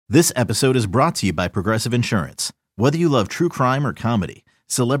This episode is brought to you by Progressive Insurance. Whether you love true crime or comedy,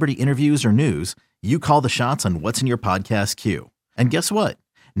 celebrity interviews or news, you call the shots on what's in your podcast queue. And guess what?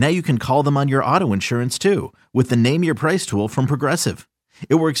 Now you can call them on your auto insurance too with the Name Your Price tool from Progressive.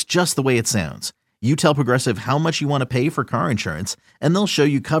 It works just the way it sounds. You tell Progressive how much you want to pay for car insurance, and they'll show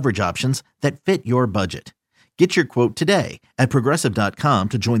you coverage options that fit your budget. Get your quote today at Progressive.com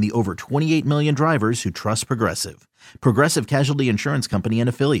to join the over 28 million drivers who trust Progressive. Progressive Casualty Insurance Company and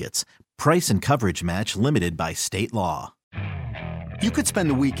Affiliates. Price and coverage match limited by state law. You could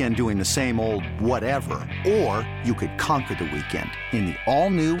spend the weekend doing the same old whatever, or you could conquer the weekend in the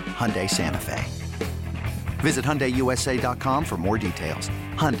all-new Hyundai Santa Fe. Visit HyundaiUSA.com for more details.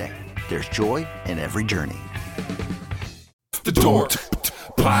 Hyundai, there's joy in every journey. The Dork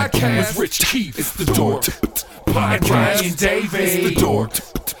Podcast with Rich Keefe. It's the Dork Podcast. Ryan Davis. It's the Dork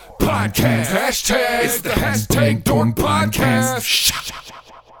Podcast. Hashtag. It's the hashtag Dork Podcast.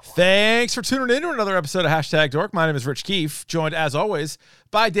 Thanks for tuning in to another episode of Hashtag Dork. My name is Rich Keefe, joined as always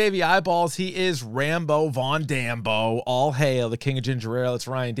by Davey Eyeballs. He is Rambo Von Dambo. All hail the king of ginger ale. It's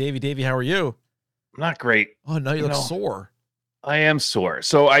Ryan Davey. Davey, how are you? Not great. Oh no, you look sore. I am sore.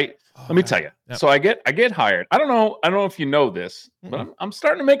 So let me tell you. Yep. So I get hired. I don't know if you know this, but I'm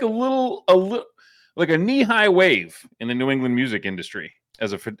starting to make a little like a knee-high wave in the New England music industry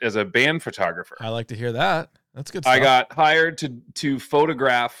as a band photographer. I like to hear that. That's good stuff. I got hired to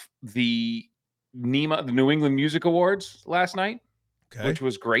photograph the NEMA, the New England Music Awards last night, which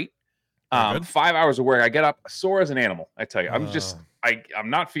was great. 5 hours of work. I get up sore as an animal. I tell you, I'm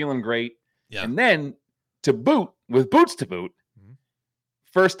not feeling great. Yeah. And then to boot, with boots to boot,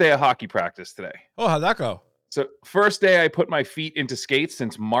 first day of hockey practice today. Oh, how'd that go? So first day I put my feet into skates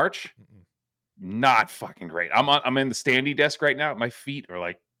since March. Not fucking great. I'm in the standy desk right now. My feet are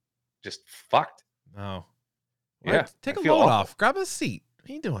like just fucked. No. Yeah. Right, take a load off. Grab a seat. What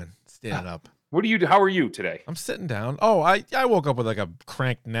are you doing? Standing up. How are you today? I'm sitting down. Oh, I woke up with like a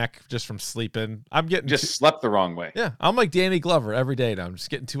cranked neck just from sleeping. I'm getting slept the wrong way. Yeah. I'm like Danny Glover every day now. I'm just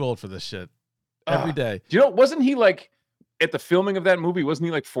getting too old for this shit. Every day. Do you know, wasn't he like at the filming of that movie, wasn't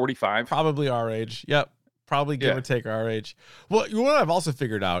he like 45? Probably our age. Yep. Probably give or take our age. Well, what I've also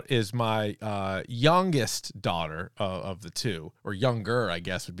figured out is my youngest daughter of the two, or younger, I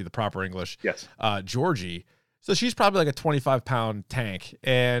guess would be the proper English. Yes. Georgie. So she's probably like a 25-pound tank.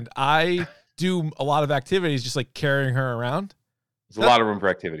 And I do a lot of activities just like carrying her around. There's a lot of room for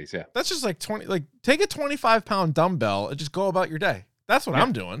activities, yeah. That's just like take a 25-pound dumbbell and just go about your day. That's what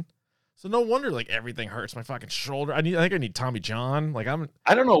I'm doing. So no wonder like everything hurts. My fucking shoulder. I think I need Tommy John. Like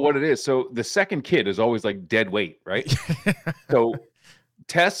I don't know what it is. So the second kid is always like dead weight, right? So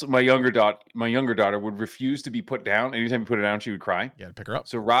Tess, my younger daughter would refuse to be put down. Anytime you put her down, she would cry. You gotta pick her up.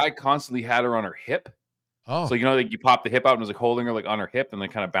 So Rye constantly had her on her hip. Oh. So like you pop the hip out and was like holding her like on her hip and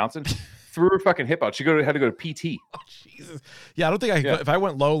like kind of bouncing. Threw her fucking hip out. She had to go to PT. Oh Jesus. Yeah, I don't think I could go, if I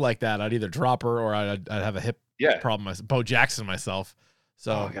went low like that, I'd either drop her or I'd have a hip problem. Bo Jackson myself.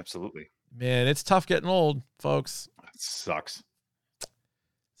 So absolutely. Man, it's tough getting old, folks. It sucks.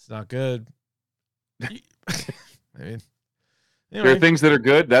 It's not good. I mean, anyway. There are things that are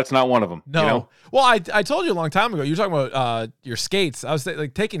good. That's not one of them. No. You know? Well, I told you a long time ago. You were talking about your skates. I was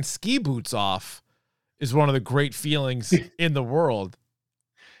like taking ski boots off is one of the great feelings in the world.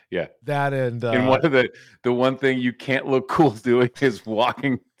 Yeah. That and one of the one thing you can't look cool doing is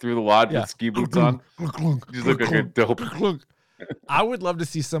walking through the lodge with ski boots on. You just look like a dope. I would love to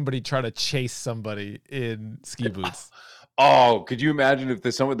see somebody try to chase somebody in ski boots. Oh, could you imagine if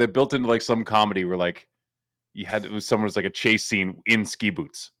there's someone that built into like some comedy where like someone's like a chase scene in ski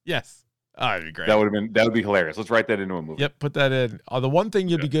boots? Yes. Oh, that'd be great. That would be hilarious. Let's write that into a movie. Yep, put that in. The one thing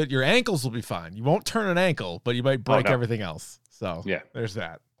you'll be good, your ankles will be fine. You won't turn an ankle, but you might break everything else. So yeah, there's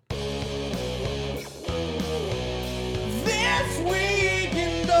that. This week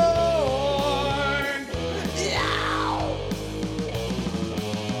in Dork.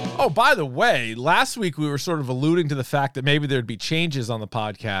 Oh, by the way, last week we were sort of alluding to the fact that maybe there'd be changes on the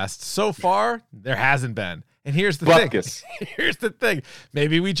podcast. So far, there hasn't been. And here's the thing. Here's the thing.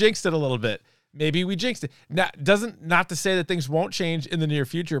 Maybe we jinxed it a little bit. Maybe we jinxed it. Now, not to say that things won't change in the near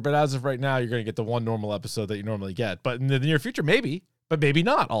future, but as of right now, you're going to get the one normal episode that you normally get. But in the near future, maybe, but maybe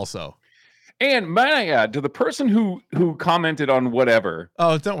not also. And might I add, to the person who commented on whatever.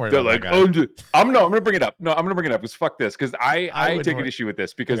 Oh, don't worry. They're like, I'm going to bring it up. No, I'm going to bring it up because fuck this. Because I take an issue with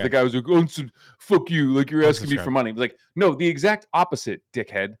this because the guy was like, oh, fuck you. Like you're asking me for money. Like, no, the exact opposite,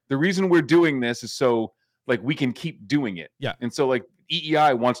 dickhead. The reason we're doing this is so like we can keep doing it. Yeah. And so like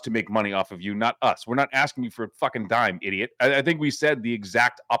EEI wants to make money off of you, not us. We're not asking you for a fucking dime, idiot. I think we said the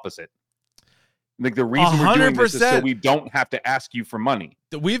exact opposite. Like the reason we're doing this is so we don't have to ask you for money.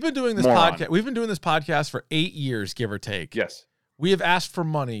 We've been doing this podcast. We've been doing this podcast for 8 years, give or take. Yes. We have asked for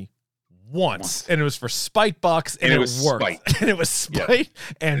money once. And it was for spite bucks, and it was worked. Spite. And it was spite.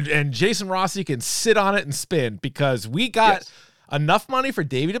 Yeah. And Jason Rossi can sit on it and spin because we got enough money for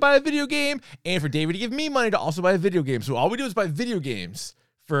Davey to buy a video game and for Davey to give me money to also buy a video game. So all we do is buy video games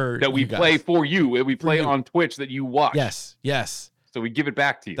for that we play for you. We play on Twitch that you watch. Yes. So we give it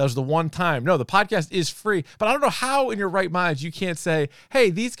back to you. That was the one time. No, the podcast is free. But I don't know how in your right mind you can't say, hey,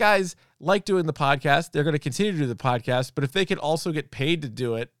 these guys like doing the podcast. They're going to continue to do the podcast. But if they could also get paid to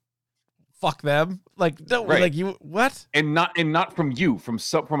do it, fuck them. Like, don't like you. What? And not from you, from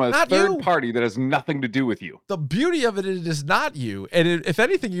a third party that has nothing to do with you. The beauty of it is not you. And if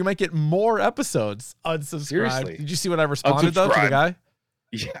anything, you might get more episodes. Unsubscribed. Seriously. Did you see what I responded though to the guy?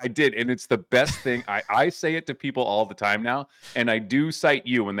 Yeah, I did. And it's the best thing. I say it to people all the time now. And I do cite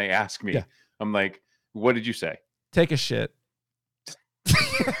you when they ask me. Yeah. I'm like, what did you say? Take a shit.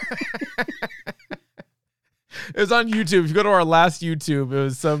 It was on YouTube. If you go to our last YouTube, it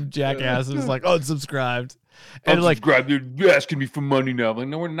was some jackass. It was like, unsubscribed. And like, they're asking me for money now. I'm like,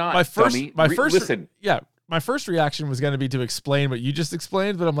 no, we're not. Listen. Yeah. My first reaction was going to be to explain what you just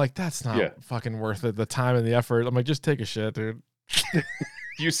explained, but I'm like, that's not fucking worth it. The time and the effort. I'm like, just take a shit, dude.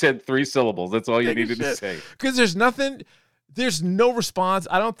 You said 3 syllables. That's all you needed to say. Because there's no response.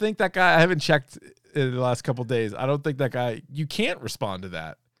 I don't think that guy, I haven't checked in the last couple of days. I don't think that guy, you can't respond to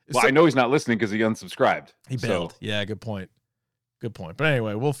that. Well, I know he's not listening because he unsubscribed. He bailed. So. Yeah, good point. But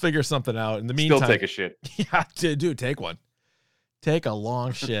anyway, we'll figure something out. In the meantime, still take a shit. Yeah, dude, take one. Take a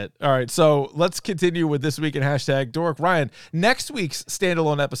long shit. All right, so let's continue with This Week in Hashtag Dork. Ryan, next week's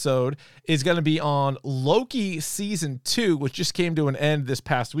standalone episode is going to be on Loki Season 2, which just came to an end this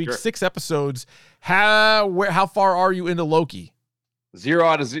past week. Sure. 6 episodes. How far are you into Loki? 0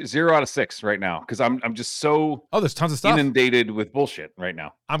 out of 6 right now because I'm just so there's tons of stuff inundated with bullshit right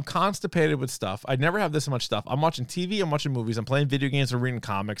now. I'm constipated with stuff. I never have this much stuff. I'm watching TV. I'm watching movies. I'm playing video games. I'm reading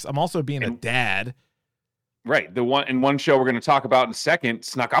comics. I'm also being a dad. Right. The one show we're going to talk about in a second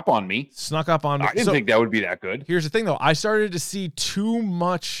snuck up on me. I didn't think that would be that good. Here's the thing, though. I started to see too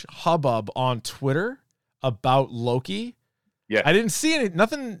much hubbub on Twitter about Loki. Yeah. I didn't see any.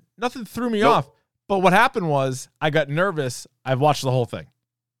 Nothing threw me off. But what happened was I got nervous. I've watched the whole thing.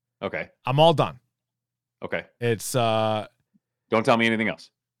 Okay. I'm all done. Okay. It's don't tell me anything else.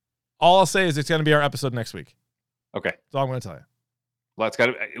 All I'll say is it's going to be our episode next week. Okay. That's all I'm going to tell you. Well, it's got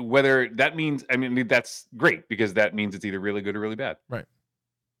to, whether that means, I mean, that's great because that means it's either really good or really bad. Right.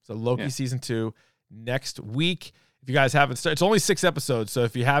 So Loki Season 2 next week. If you guys haven't started, it's only 6 episodes. So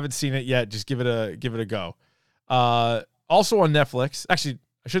if you haven't seen it yet, just give it a go. Also on Netflix. Actually,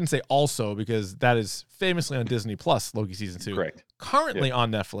 I shouldn't say also because that is famously on Disney Plus, Loki Season 2. Correct. Currently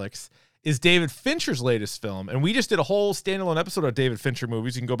on Netflix is David Fincher's latest film. And we just did a whole standalone episode of David Fincher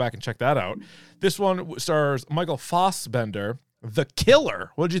movies. You can go back and check that out. This one stars Michael Fassbender, The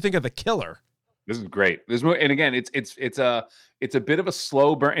Killer. What did you think of The Killer? This is great. And again, it's a bit of a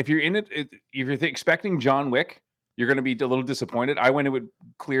slow burn. If you're in it, if you're expecting John Wick, you're going to be a little disappointed. I went in with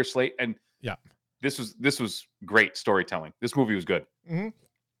clear slate, and this was great storytelling. This movie was good. Mm-hmm.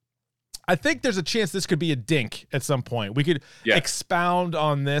 I think there's a chance this could be a dink at some point. We could expound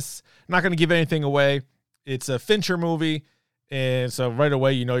on this. I'm not going to give anything away. It's a Fincher movie, and so right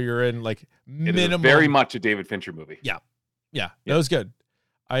away you know you're in like minimum. It is very much a David Fincher movie. Yeah. That was good.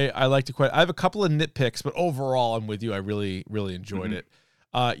 I liked it quite. I have a couple of nitpicks, but overall I'm with you. I really, really enjoyed it.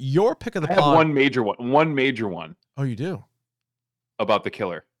 Your pick of the pod. I have one major one. Oh, you do? About The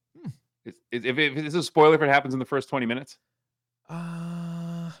Killer. If it's a spoiler if it happens in the first 20 minutes?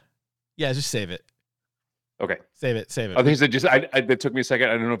 Yeah, just save it. Okay. Save it. I think you said just, that took me a second.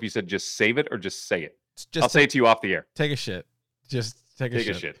 I don't know if you said just save it or just say it. I'll say it to you off the air. Take a shit. Just take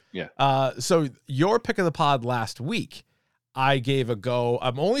a shit. Yeah. So your pick of the pod last week, I gave a go.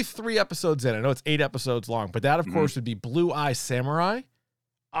 I'm only 3 episodes in. I know it's 8 episodes long, but that, of course, would be Blue Eye Samurai.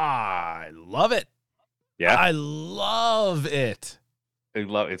 I love it. Yeah. I love it.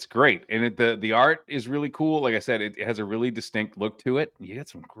 It's great. And the art is really cool. Like I said, it has a really distinct look to it. You got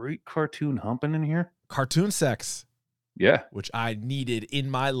some great cartoon humping in here. Cartoon sex. Yeah. Which I needed in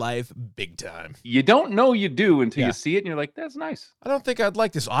my life big time. You don't know you do until you see it and you're like, that's nice. I don't think I'd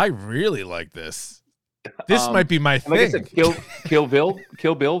like this. I really like this. This might be my thing. Like I said, Kill Bill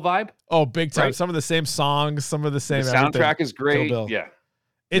vibe. Oh, big time. Right? Some of the same songs, some of the same. The soundtrack is great. Yeah.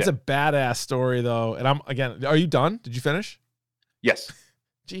 It's a badass story though. And are you done? Did you finish? Yes.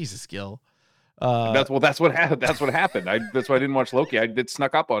 Jesus, Gil. That's what happened. That's what happened. That's why I didn't watch Loki. It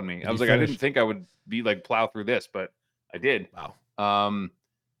snuck up on me. I was like, I didn't think I would be like plow through this, but I did. Wow.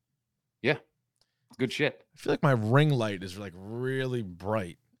 Yeah. Good shit. I feel like my ring light is like really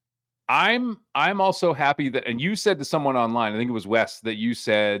bright. I'm also happy that, and you said to someone online, I think it was Wes, that you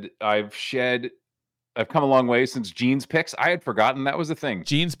said I've come a long way since Gene's picks. I had forgotten that was a thing.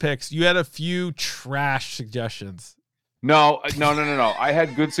 Gene's picks. You had a few trash suggestions. No. I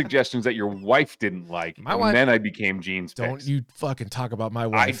had good suggestions that your wife didn't like, and then I became Gene's picks. Don't you fucking talk about my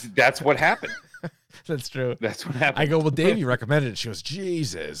wife. That's what happened. That's true. That's what happened. I go, well, Davey recommended it. She goes,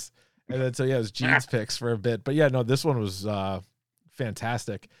 Jesus. And then, so yeah, it was Gene's picks for a bit. But yeah, no, this one was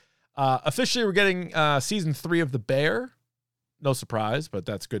fantastic. Officially, we're getting season 3 of The Bear. No surprise, but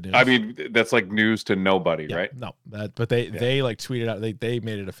that's good news. I mean, that's like news to nobody, right? No, but they like tweeted out, they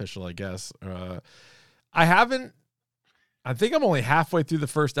made it official, I guess. I think I'm only halfway through the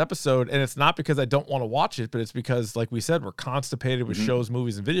first episode, and it's not because I don't want to watch it, but it's because, like we said, we're constipated with shows,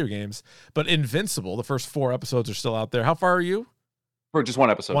 movies, and video games. But Invincible, the first 4 episodes are still out there. How far are you? For just 1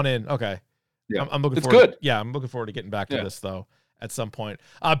 episode. 1 in. Okay. Yeah. I'm looking forward. Good. I'm looking forward to getting back to this, though, at some point.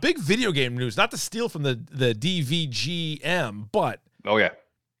 Big video game news, not to steal from the DVGM, but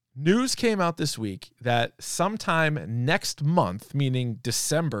news came out this week that sometime next month, meaning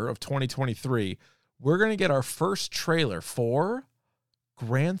December of 2023, we're going to get our first trailer for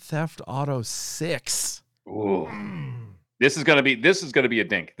Grand Theft Auto 6. Ooh. This is going to be a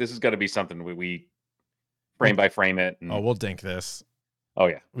dink. This is going to be something we frame by frame it. And... we'll dink this. Oh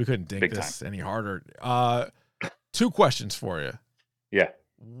yeah. We couldn't dink Big this time. Any harder. 2 questions for you. Yeah.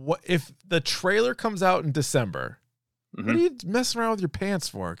 What if the trailer comes out in December? What are you messing around with your pants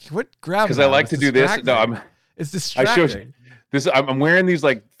for? What grab? Because I like to do this. No, it's distracting. I showed you. I'm wearing these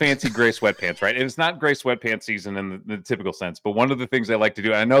like fancy gray sweatpants, right? And it's not gray sweatpants season in the typical sense, but one of the things I like to do,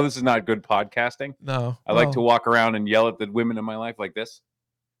 and I know this is not good podcasting. No. I like to walk around and yell at the women in my life like this.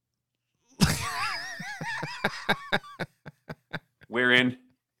 Wherein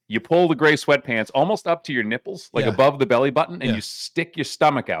you pull the gray sweatpants almost up to your nipples, like above the belly button, and you stick your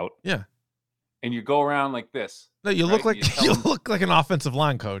stomach out. Yeah. And you go around like this. No, you look like you look like an offensive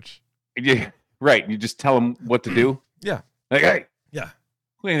line coach. Yeah. Right. You just tell them what to do. Yeah. Like, hey,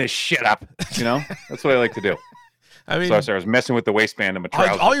 clean this shit up. You know, that's what I like to do. I mean, sorry, I was messing with the waistband of my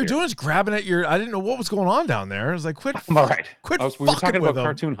trousers. All you're doing is grabbing at your. I didn't know what was going on down there. I was like, quit. I'm all right. Quit. We were talking about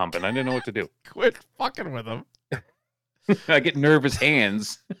cartoon humping. I didn't know what to do. Quit fucking with them. I get nervous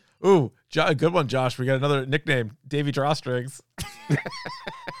hands. Ooh, good one, Josh. We got another nickname, Davey Drawstrings.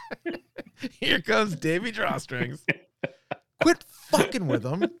 Here comes Davey Drawstrings. Quit fucking with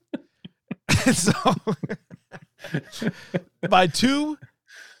them. So, my 2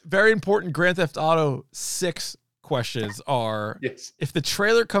 very important Grand Theft Auto 6 questions are: if the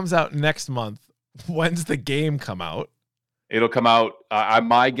trailer comes out next month, when's the game come out? It'll come out.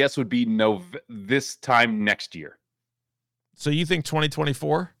 My guess would be this time next year. So you think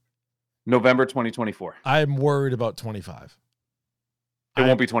 2024? November 2024. I'm worried about 25. It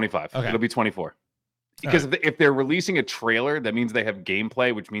won't be 25. Okay. It'll be 24. Because if they're releasing a trailer, that means they have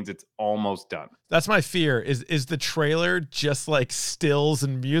gameplay, which means it's almost done. That's my fear. Is the trailer just like stills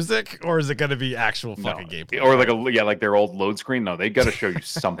and music, or is it going to be actual fucking gameplay? Or like their old load screen? No, they got to show you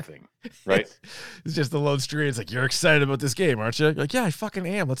something, right? It's just the load screen. It's like, you're excited about this game, aren't you? You're like, yeah, I fucking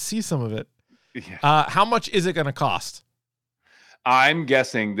am. Let's see some of it. Yeah. How much is it going to cost? I'm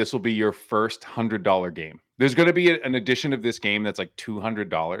guessing this will be your first $100 game. There's going to be an edition of this game that's like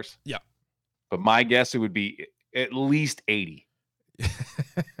 $200. Yeah. But my guess, it would be at least 80.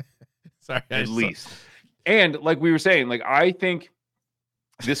 Sorry. At least. And like we were saying, like, I think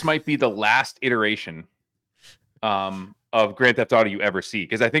this might be the last iteration of Grand Theft Auto you ever see.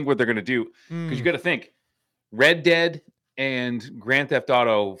 Because I think what they're going to do, because you got to think, Red Dead and Grand Theft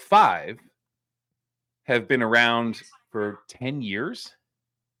Auto 5 have been around for 10 years.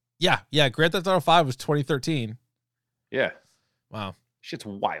 Yeah. Grand Theft Auto 5 was 2013. Yeah. Wow. Shit's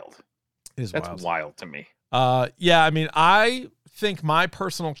wild. That's wild to me. Yeah, I mean, I think my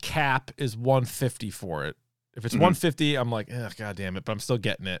personal cap is 150 for it. If it's 150, I'm like, God damn it, but I'm still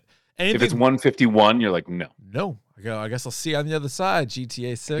getting it. If it's 151, you're like, no. I guess I'll see you on the other side,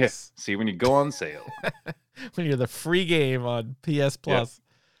 GTA 6. Yeah, see when you go on sale. When you're the free game on PS Plus.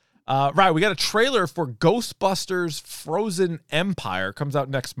 Right, we got a trailer for Ghostbusters Frozen Empire. Comes out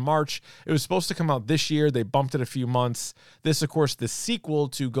next March. It was supposed to come out this year. They bumped it a few months. This, of course, the sequel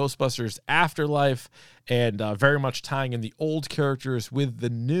to Ghostbusters Afterlife, and very much tying in the old characters with the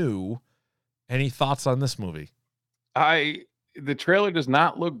new. Any thoughts on this movie? The trailer does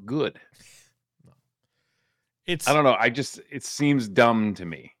not look good. I don't know. It seems dumb to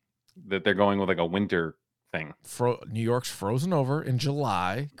me that they're going with like a winter thing. New York's frozen over in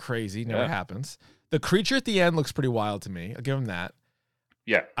July. Crazy. Never happens. The creature at the end looks pretty wild to me. I'll give him that.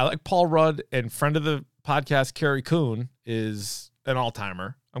 Yeah. I like Paul Rudd, and friend of the podcast, Carrie Coon, is an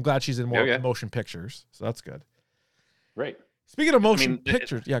all-timer. I'm glad she's in more motion pictures, so that's good. Right. Speaking of motion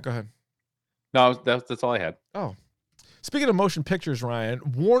pictures, go ahead. No, that's all I had. Oh. Speaking of motion pictures, Ryan,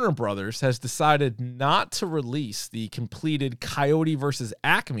 Warner Brothers has decided not to release the completed Coyote versus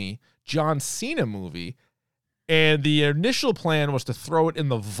Acme John Cena movie. And the initial plan was to throw it in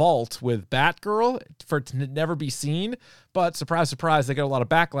the vault with Batgirl for it to never be seen. But surprise, surprise, they got a lot of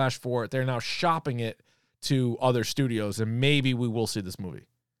backlash for it. They're now shopping it to other studios, and maybe we will see this movie.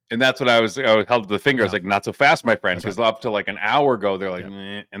 And that's what I held the finger. I was like, not so fast, my friend. Because up to like an hour ago, they're like,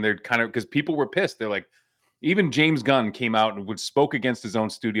 meh, and they're kind of, because people were pissed. They're like, even James Gunn came out and spoke against his own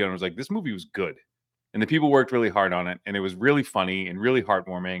studio and was like, this movie was good. And the people worked really hard on it. And it was really funny and really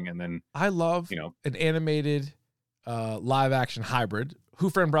heartwarming. And then I love an animated live action hybrid. Who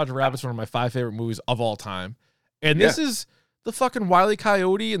Framed Roger Rabbit is one of my 5 favorite movies of all time. And this is the fucking Wile E.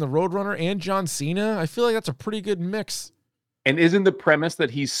 Coyote and the Roadrunner and John Cena. I feel like that's a pretty good mix. And isn't the premise that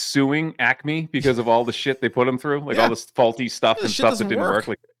he's suing Acme because of all the shit they put him through? Like all this faulty stuff and stuff that didn't work,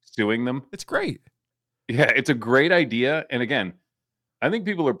 like suing them? It's great. Yeah, it's a great idea. And again, I think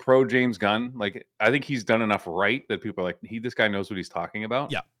people are pro James Gunn. Like, I think he's done enough right that people are like, this guy knows what he's talking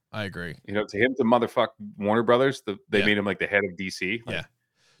about. Yeah, I agree. To him, to motherfuck Warner Brothers, they made him like the head of DC. Like,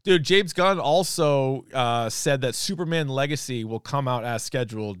 dude, James Gunn also said that Superman Legacy will come out as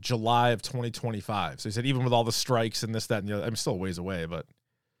scheduled July of 2025. So he said, even with all the strikes and this, that, and the other, I'm still a ways away, but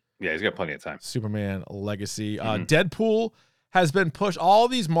yeah, he's got plenty of time. Superman Legacy. Deadpool has been pushed. All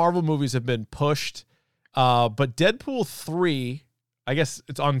these Marvel movies have been pushed. But Deadpool 3, I guess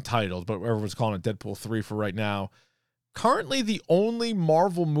it's untitled, but everyone's calling it Deadpool 3 for right now. Currently the only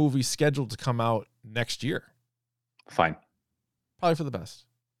Marvel movie scheduled to come out next year. Fine. Probably for the best.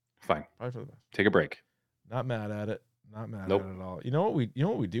 Fine. Probably for the best. Take a break. Not mad at it. Not mad at it at all. You know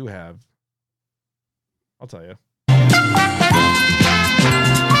what we do have? I'll tell you.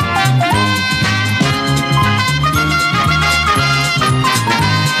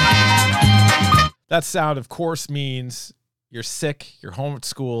 That sound, of course, means you're sick, you're home at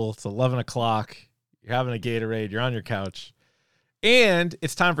school, it's 11 o'clock, you're having a Gatorade, you're on your couch, and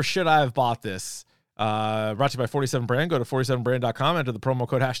it's time for Should I Have Bought This? Brought to you by 47 Brand. Go to 47brand.com, enter the promo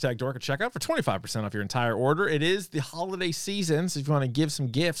code #dork at checkout for 25% off your entire order. It is the holiday season, so if you want to give some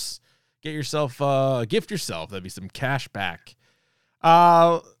gifts, get yourself, gift yourself. That'd be some cash back.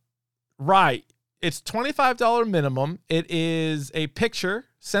 Right. It's $25 minimum. It is a picture.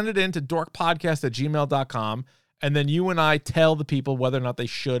 Send it in to dorkpodcast@gmail.com, and then you and I tell the people whether or not they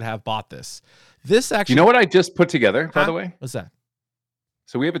should have bought this. This actually... You know what I just put together, by the way? What's that?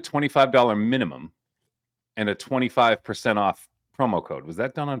 So we have a $25 minimum and a 25% off promo code. Was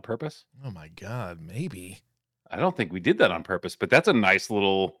that done on purpose? Oh, my God. Maybe. I don't think we did that on purpose, but that's a nice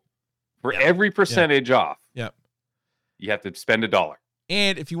little... For every percentage off, you have to spend $1.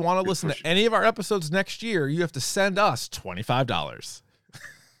 And if you want to listen to any of our episodes next year, you have to send us $25.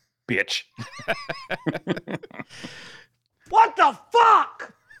 Bitch. What the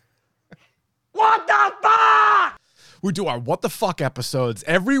fuck? What the fuck? We do our What the Fuck episodes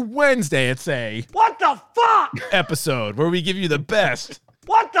every Wednesday. It's a What the fuck episode where we give you the best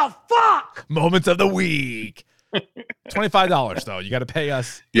What the fuck moments of the week. $25 though. You got to pay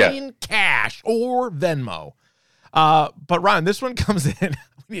us in cash or Venmo. But Ryan, this one comes in.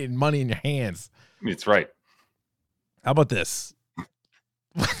 We need money in your hands. It's right. How about this?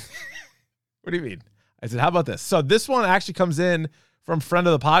 What do you mean? I said, how about this? So this one actually comes in from friend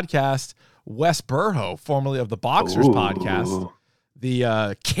of the podcast, Wes Burho, formerly of the Boxers podcast,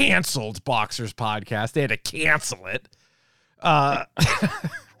 the canceled Boxers podcast. They had to cancel it.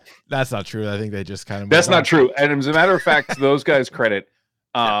 That's not true. I think they just kind of... That's not true. And as a matter of fact, to those guys' credit,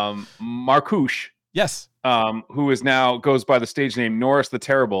 Marcouche, yes, who is now goes by the stage name Norris the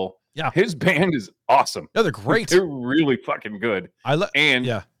Terrible. Yeah, his band is awesome. Yeah, they're great. They're really fucking good.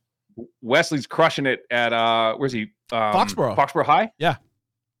 Wesley's crushing it at where's he? Foxborough High. Yeah.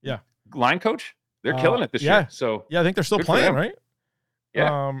 Line coach. They're killing it this year. So I think they're still playing, right?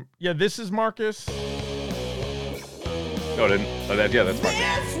 Yeah. This is Marcus. That's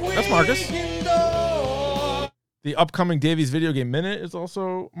Marcus. That's Marcus. The upcoming Davies Video Game Minute is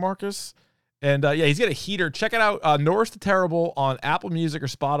also Marcus. And he's got a heater. Check it out. Norris the Terrible on Apple Music or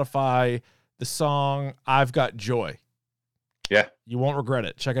Spotify. The song I've Got Joy. Yeah. You won't regret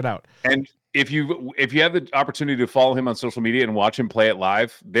it. Check it out. And if you have the opportunity to follow him on social media and watch him play it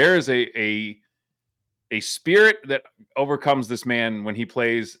live, there is a spirit that overcomes this man when he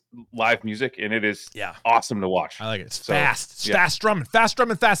plays live music, and it is awesome to watch. I like it. It's fast. It's fast drumming, fast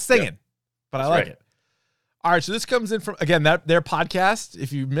singing. But I like it. All right, so this comes in from, again, that their podcast,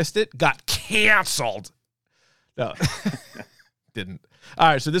 if you missed it, got canceled. No, didn't. All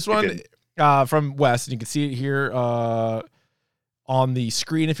right, so this one from Wes, and you can see it here on the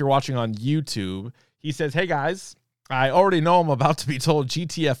screen if you're watching on YouTube. He says, hey, guys, I already know I'm about to be told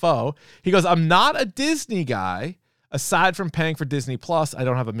GTFO. He goes, I'm not a Disney guy. Aside from paying for Disney Plus, I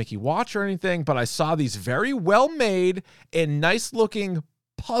don't have a Mickey watch or anything, but I saw these very well-made and nice-looking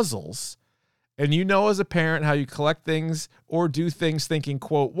puzzles. And you know as a parent how you collect things or do things thinking,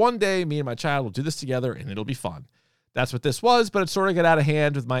 quote, one day me and my child will do this together and it'll be fun. That's what this was, but it sort of got out of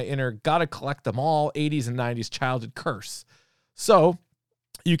hand with my inner gotta collect them all 80s and 90s childhood curse. So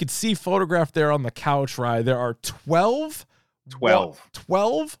you can see photographed there on the couch, right? There are 12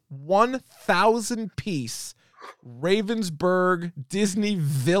 1,000-piece Ravensburg Disney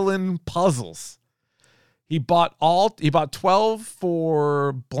villain puzzles. He bought 12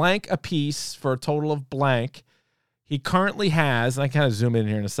 for blank a piece for a total of blank. He currently has, and I kind of zoom in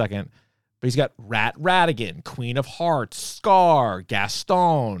here in a second, but he's got Ratigan, Queen of Hearts, Scar,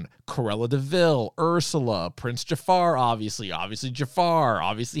 Gaston, Cruella de Vil, Ursula, Prince Jafar, obviously Jafar,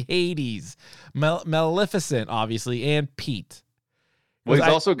 obviously Hades, Maleficent, obviously, and Pete. Well, he's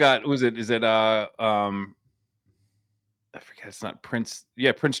also got, I forget, it's not Prince.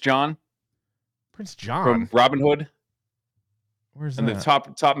 Yeah, Prince John. Prince John from Robin Hood. Where's in that?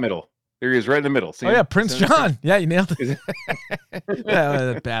 the top middle? There he is, right in the middle. See oh him? Yeah, Prince John. Yeah, you nailed it. Yeah,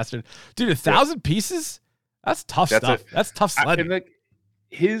 that bastard, dude. 1,000 pieces. That's tough stuff. That's tough sledding. I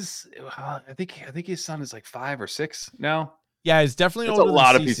think his son is like 5 or 6 now. Yeah, it's definitely older than a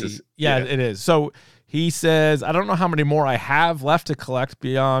lot Cece. of pieces. Yeah, it is. So he says, I don't know how many more I have left to collect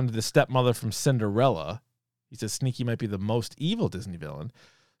beyond the stepmother from Cinderella. He says Sneaky might be the most evil Disney villain.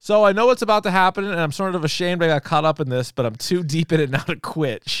 So I know what's about to happen, and I'm sort of ashamed I got caught up in this, but I'm too deep in it now to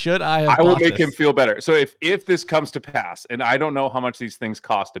quit. Should I have I will make him feel better. So if this comes to pass, and I don't know how much these things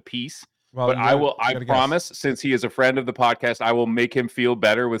cost a piece, but I promise, since he is a friend of the podcast, I will make him feel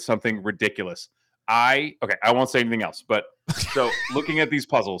better with something ridiculous. I won't say anything else, but so looking at these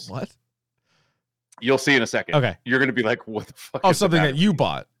puzzles, what? You'll see in a second. Okay. You're going to be like, what the fuck? Oh, something that you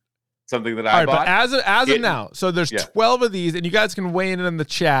bought. Something that I bought. But as of now, so there's 12 of these, and you guys can weigh in the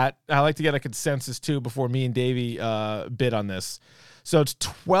chat. I like to get a consensus too before me and Davey bid on this. So it's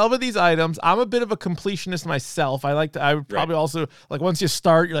 12 of these items. I'm a bit of a completionist myself. I would probably also, like, once you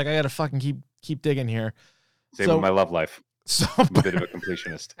start, you're like, I gotta fucking keep digging here. Same with my love life. So I'm a bit of a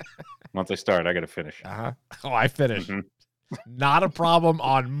completionist. Once I start, I gotta finish. Oh, I finish. Mm-hmm. Not a problem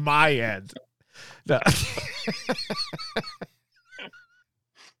on my end. No.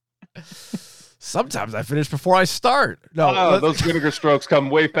 Sometimes I finish before I start. No, those vinegar strokes come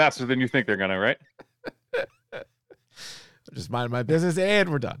way faster than you think they're gonna, right? Just mind my business, and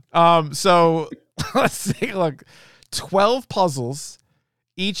we're done. So let's take a look. 12 puzzles,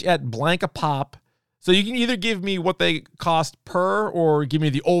 each at blank a pop. So you can either give me what they cost per, or give me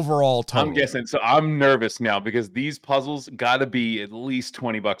the overall total. I'm guessing. So I'm nervous now because these puzzles got to be at least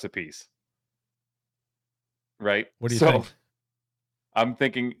 $20 a piece, right? What do you think? I'm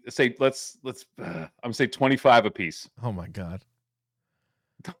thinking, say, I'm say 25 a piece. Oh my God.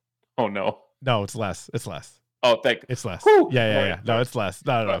 Oh no. No, it's less. It's less. Oh, it's less. Whew. Yeah. No, it's less.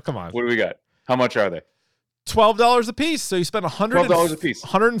 No. Come on. What do we got? How much are they? $12 a piece. So you spent $12 a piece.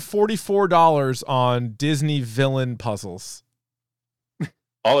 $144 on Disney villain puzzles.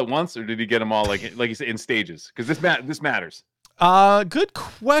 All at once, or did he get them all like you said in stages? Because this matters. Good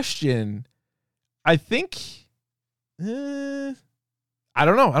question. I think. I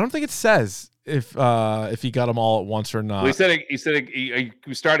don't know. I don't think it says if he got them all at once or not. Well, he said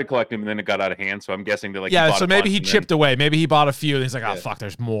he started collecting them and then it got out of hand. So I'm guessing that so maybe he chipped away. Maybe he bought a few and he's like, oh fuck,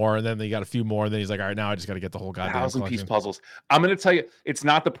 there's more. And then he got a few more. And then he's like, all right, now I just got to get the whole goddamn 1,000-piece puzzles. I'm going to tell you, it's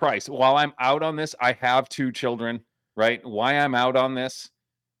not the price. While I'm out on this, I have 2 children. Right? Why I'm out on this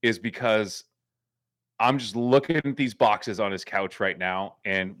is because I'm just looking at these boxes on his couch right now,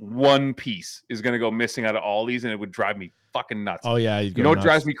 and one piece is going to go missing out of all these, and it would drive me fucking nuts. Oh, yeah. You know what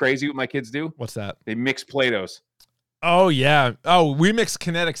drives me crazy? What my kids do? What's that? They mix Play-Dohs. Oh, yeah. Oh, we mix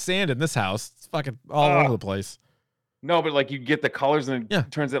kinetic sand in this house. It's fucking all over the place. No, but like you get the colors, and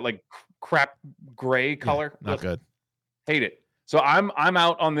it turns that like crap gray color. Yeah, not good. Hate it. So I'm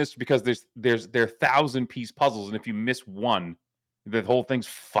out on this because they're 1,000-piece puzzles, and if you miss one, the whole thing's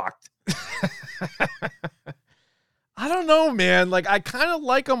fucked. I don't know, man. Like, I kind of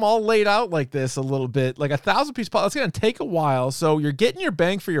like them all laid out like this a little bit. Like 1,000-piece puzzle. It's going to take a while. So you're getting your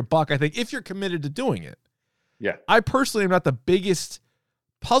bang for your buck, I think, if you're committed to doing it. Yeah. I personally am not the biggest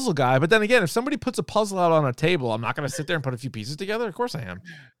puzzle guy. But then again, if somebody puts a puzzle out on a table, I'm not going to sit there and put a few pieces together. Of course I am.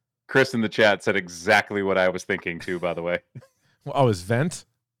 Chris in the chat said exactly what I was thinking too, by the way. Oh, his vent?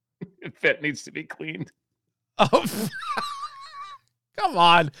 Vent needs to be cleaned. Oh, come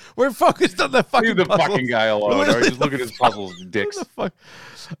on. We're focused on the fucking Leave the puzzles. fucking guy alone. Or just look at his puzzles, dicks. What the fuck?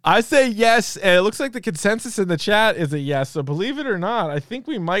 I say yes, and it looks like the consensus in the chat is a yes. So believe it or not, I think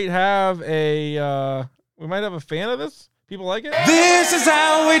we might have a fan of this. People like it? This is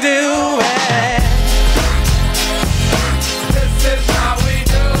how we do it. This is how we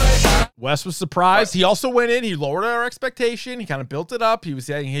do it. Wes was surprised. He also went in. He lowered our expectation. He kind of built it up. He was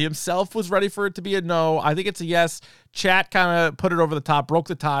saying he himself was ready for it to be a no. I think it's a yes. Chat kind of put it over the top, broke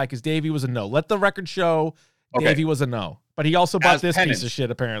the tie because Davey was a no. Let the record show Davey was a no. But he also bought this piece of shit,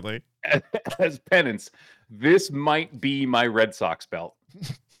 apparently. As penance, this might be my Red Sox belt.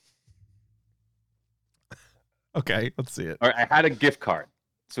 Okay, let's see it. All right, I had a gift card,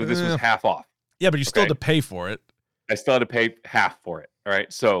 so this was half off. Yeah, but you still had to pay for it. I still had to pay half for it. All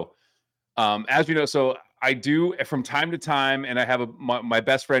right, so as we know, so I do from time to time, and I have my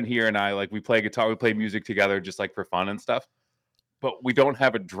best friend here and I, like, we play guitar, we play music together just like for fun and stuff, but we don't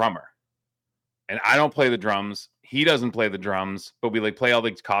have a drummer. And I don't play the drums. He doesn't play the drums, but we like play all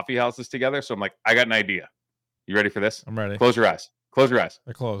these coffee houses together. So I'm like, I got an idea. You ready for this? I'm ready. Close your eyes. Close your eyes.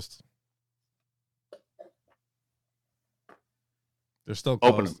 They're closed. They're still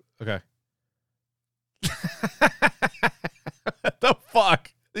closed. Open them. Okay. What the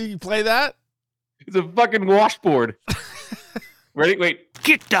fuck? You play that? It's a fucking washboard. Ready? Wait.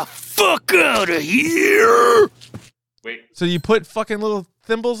 Get the fuck out of here! Wait. So you put fucking little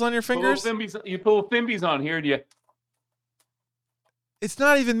thimbles on your fingers? You pull thimbies on here and you... It's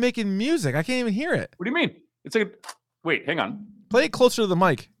not even making music. I can't even hear it. What do you mean? It's like... Wait, hang on. Play it closer to the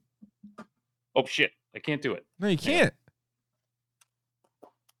mic. Oh, shit. I can't do it. No, you can't.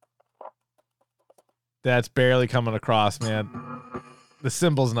 That's barely coming across, man. The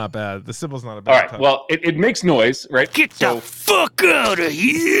symbol's not bad. The symbol's not a bad All right. touch. Well, it makes noise, right? Get the fuck out of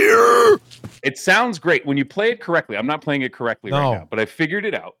here! It sounds great when you play it correctly. I'm not playing it correctly No. right now, but I figured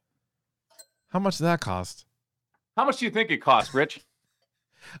it out. How much did that cost? How much do you think it cost, Rich?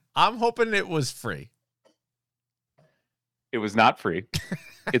 I'm hoping it was free. It was not free.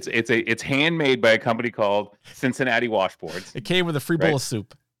 It's handmade by a company called Cincinnati Washboards. It came with a free bowl of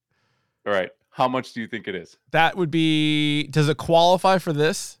soup. All right. How much do you think it is? That would be... Does it qualify for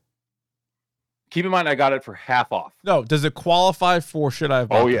this? Keep in mind, I got it for half off. No. Does it qualify for should I have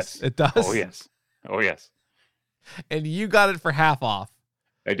bought Oh, this? yes. It does? Oh, yes. Oh, yes. And you got it for half off.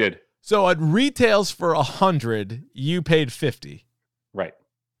 I did. So it retails for 100. You paid 50. Right.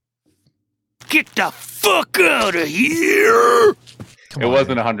 Get the fuck out of here! Come It on,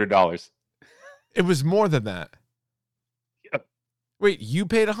 wasn't man. $100. It was more than that. Yep. Wait, you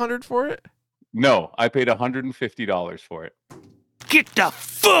paid 100 for it? No, I paid $150 for it. Get the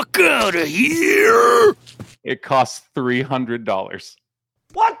fuck out of here! It costs $300.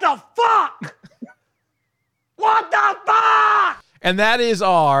 What the fuck? What the fuck? And that is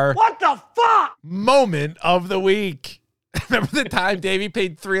our What the fuck? moment of the week. Remember the time Davey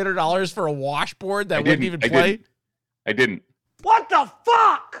paid $300 for a washboard that wouldn't even play? I didn't. What the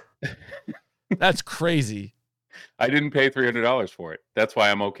fuck? That's crazy. I didn't pay $300 for it. That's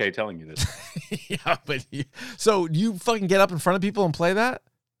why I'm okay telling you this. Yeah, but so you fucking get up in front of people and play that?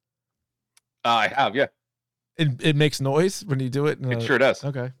 I have, yeah. It makes noise when you do it? It sure does.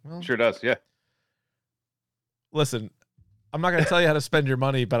 Okay. Well, Sure does, yeah. listen, I'm not going to tell you how to spend your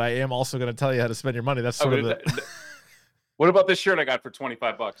money, but I am also going to tell you how to spend your money. That's sort of the... What about this shirt I got for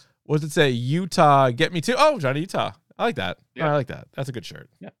 $25? What does it say? Utah, get me to... Oh, Johnny Utah. I like that. Yeah. I like that. That's a good shirt.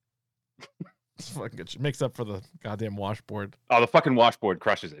 Yeah. It's fucking good. Makes up for the goddamn washboard. Oh, the fucking washboard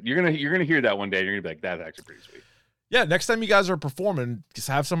crushes it. You're gonna hear that one day. You're gonna be like, that's actually pretty sweet. Yeah, next time you guys are performing, just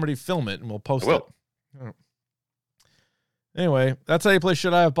have somebody film it and we'll post I will. it. Oh. Anyway, that's how you play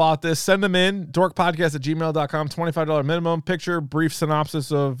Should I Have Bought This. Send them in, dorkpodcast@gmail.com, $25 minimum. Picture, brief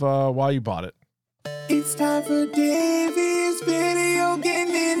synopsis of why you bought it. It's time for Davey's video game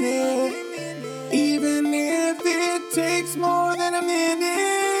minute. Even if it takes more than a minute.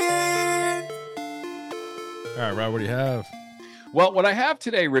 All right, Rob, what do you have? Well, what I have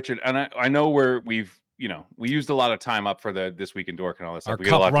today, Richard, and I know we used a lot of time up for this week in Dork and all this stuff. Our We got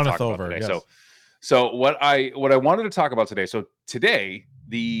a cup lot to runneth talk about over. today. Yes. So what I wanted to talk about today. So today,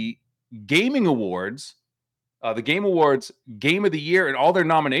 the Gaming Awards, the Game Awards Game of the Year, and all their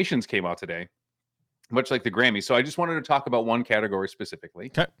nominations came out today, much like the Grammys. So I just wanted to talk about one category specifically.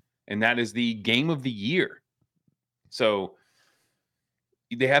 Okay. And that is the Game of the Year. So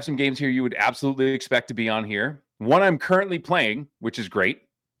they have some games here you would absolutely expect to be on here. One I'm currently playing, which is great,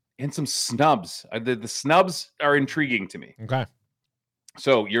 and some snubs. The snubs are intriguing to me. Okay.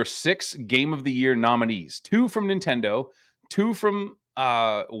 So your 6 Game of the Year nominees: 2 from Nintendo, 2 from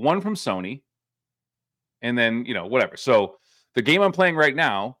 1 from Sony, and then whatever. So the game I'm playing right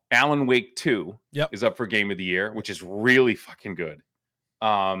now, Alan Wake 2, is up for Game of the Year, which is really fucking good.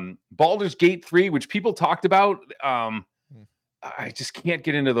 Baldur's Gate 3, which people talked about. I just can't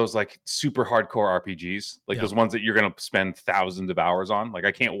get into those like super hardcore RPGs, like those ones that you're going to spend thousands of hours on. Like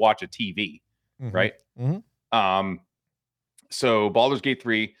I can't watch a TV, right? So Baldur's Gate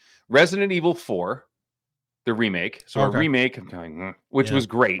 3, Resident Evil 4, the remake. So a remake, I'm going, which was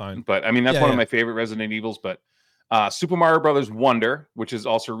great. Fine. But I mean, that's one of my favorite Resident Evils. But Super Mario Brothers Wonder, which is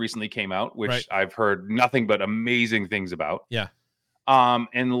also recently came out, which I've heard nothing but amazing things about. Yeah.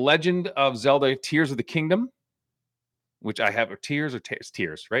 And Legend of Zelda Tears of the Kingdom, which I have, Tears,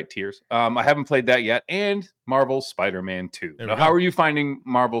 right? Tears. I haven't played that yet. And Marvel Spider-Man 2. Now, how are you finding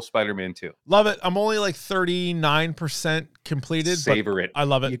Marvel Spider-Man 2? Love it. I'm only like 39% completed. Savor it. I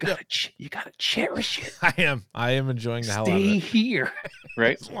love it. You gotta cherish it. I am enjoying the hell out of it. Stay here,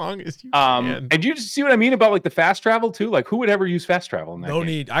 right? As long as you can. And you just see what I mean about like the fast travel too? Like who would ever use fast travel in that game?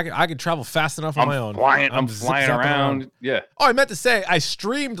 Need. I could travel fast enough on my own. I'm flying around. Yeah. Oh, I meant to say I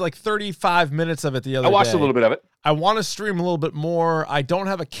streamed like 35 minutes of it the other day. I watched a little bit of it. I want to stream a little bit more. I don't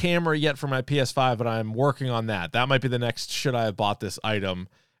have a camera yet for my PS5, but I'm working on that. That might be the next should I have bought this item.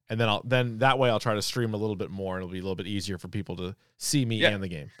 And then that way I'll try to stream a little bit more. It'll be a little bit easier for people to see me and the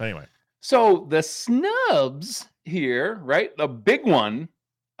game. But anyway. So the snubs here, right? The big one,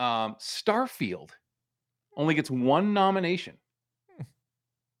 Starfield only gets 1 nomination.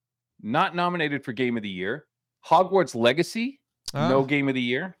 Not nominated for Game of the Year. Hogwarts Legacy, no Game of the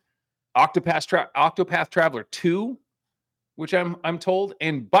Year. Octopath Traveler 2, which I'm told.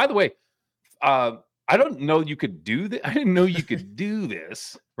 And by the way, I don't know you could do that. I didn't know you could do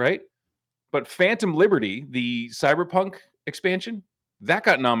this, right? But Phantom Liberty, the Cyberpunk expansion, that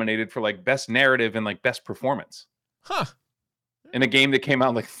got nominated for like best narrative and like best performance. Huh. In a game that came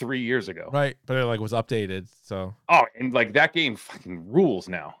out like 3 years ago. Right. But it like was updated. So and like that game fucking rules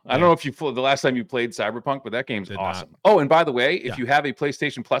now. I don't know if the last time you played Cyberpunk, but that game's awesome. Not. And by the way, if you have a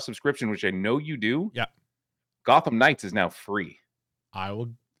PlayStation Plus subscription, which I know you do, Gotham Knights is now free. I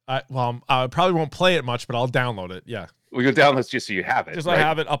probably won't play it much, but I'll download it. Yeah. We go download just so you have it. Just I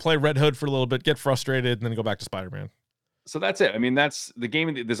have it. I'll play Red Hood for a little bit, get frustrated, and then go back to Spider-Man. So that's it. I mean, that's the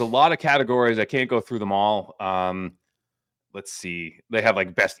game. There's a lot of categories. I can't go through them all. Let's see. They have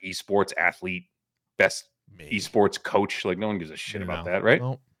like best esports athlete, best esports coach. Like no one gives a shit about that, right?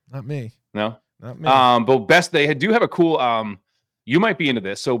 No, not me. No, not me. But best, they do have a cool. You might be into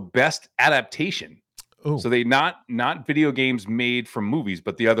this. So best adaptation. Ooh. So they not video games made from movies,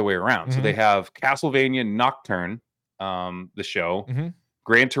 but the other way around. So they have Castlevania Nocturne, the show,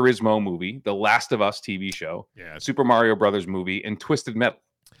 Gran Turismo movie, The Last of Us TV show, Super Mario Brothers movie, and Twisted Metal.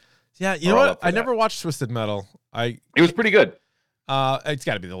 Yeah, you know what? I never watched Twisted Metal. It was pretty good. It's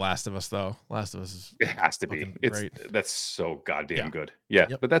got to be The Last of Us, though. Last of Us is it has to be. Great. That's so goddamn good. Yeah,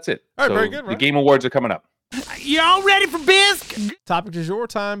 but that's it. All right, so very good. Right? The Game Awards are coming up. Y'all ready for bisque? Topic du jour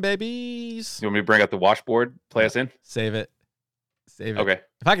time, babies. You want me to bring out the washboard? Play us in? Save it. Okay.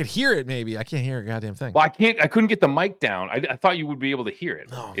 If I could hear it, maybe. I can't hear a goddamn thing. Well, I couldn't get the mic down. I thought you would be able to hear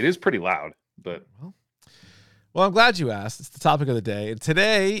it. No. It is pretty loud, but... Well, I'm glad you asked. It's the topic of the day. And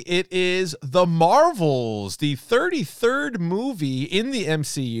today, it is The Marvels, the 33rd movie in the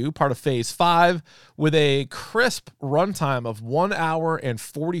MCU, part of Phase 5, with a crisp runtime of 1 hour and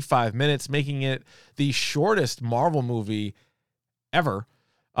 45 minutes, making it the shortest Marvel movie ever.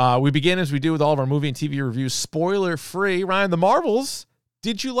 We begin, as we do with all of our movie and TV reviews, spoiler-free. Ryan, The Marvels,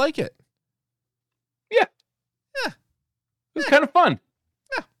 did you like it? Yeah. It was kind of fun.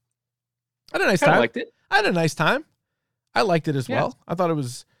 Yeah. I had a nice time. I liked it. I had a nice time. I liked it as well. I thought it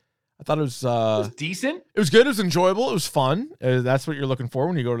was decent. It was good. It was enjoyable. It was fun. That's what you're looking for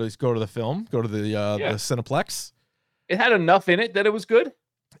when you go to the film, go to the Cineplex. It had enough in it that it was good.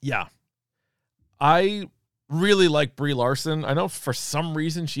 Yeah. I really like Brie Larson. I know for some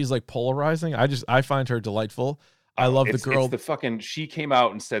reason she's like polarizing. I find her delightful. I love the girl. She came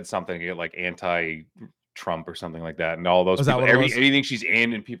out and said something like anti-Trump or something like that, and all those people, anything she's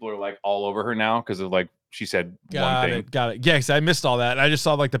in, and people are like all over her now because of like she said one thing. Got it. Yeah, because I missed all that. I just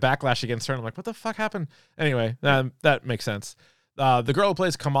saw like the backlash against her, and I'm like, what the fuck happened? Anyway, that makes sense. The girl who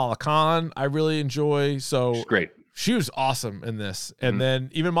plays Kamala Khan, I really enjoy. So she's great. She was awesome in this. And then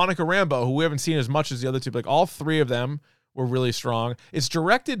even Monica Rambeau, who we haven't seen as much as the other two, but like all three of them were really strong. It's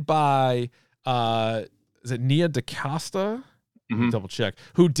directed by is it Nia DaCosta? Double check.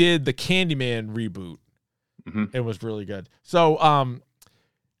 Who did the Candyman reboot. It was really good. So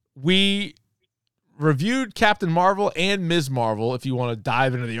we reviewed Captain Marvel and Ms. Marvel if you want to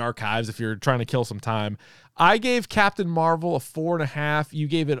dive into the archives if you're trying to kill some time. I gave Captain Marvel a 4.5. You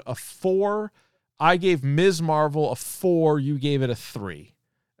gave it a 4. I gave Ms. Marvel a 4. You gave it a 3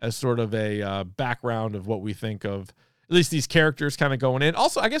 as sort of a background of what we think of at least these characters kind of going in.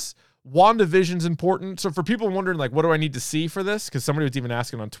 Also, I guess WandaVision's important. So for people wondering, like, what do I need to see for this? Because somebody was even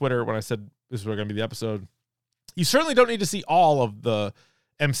asking on Twitter when I said this was going to be the episode. You certainly don't need to see all of the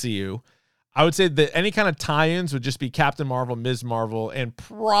MCU. I would say that any kind of tie-ins would just be Captain Marvel, Ms. Marvel, and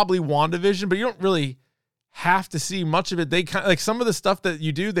probably WandaVision, but you don't really have to see much of it. They kind of, like, some of the stuff that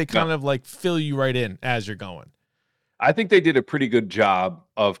you do, they kind of like fill you right in as you're going. I think they did a pretty good job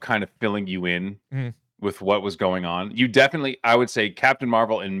of kind of filling you in with what was going on. You definitely, I would say Captain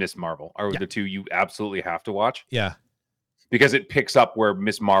Marvel and Ms. Marvel are the two you absolutely have to watch. Yeah. Because it picks up where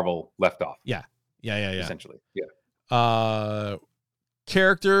Ms. Marvel left off. Yeah. Essentially. Yeah.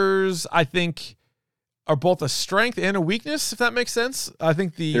 Characters, I think, are both a strength and a weakness, if that makes sense. I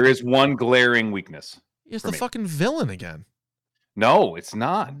think there is one glaring weakness. It's the fucking villain again. No, it's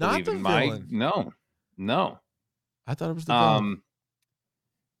not. Not the villain. No. I thought it was the villain.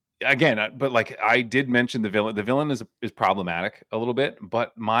 Again, but like I did mention the villain. The villain is problematic a little bit,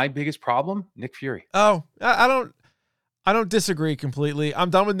 but my biggest problem, Nick Fury. Oh, I don't disagree completely.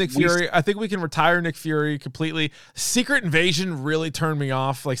 I'm done with Nick Fury. I think we can retire Nick Fury completely. Secret Invasion really turned me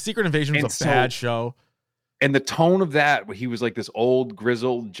off. Like, Secret Invasion was a bad show. And the tone of that, where he was like this old,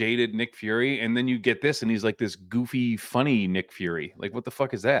 grizzled, jaded Nick Fury, and then you get this, and he's like this goofy, funny Nick Fury. Like, what the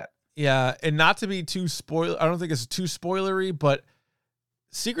fuck is that? Yeah, and not to be too I don't think it's too spoilery, but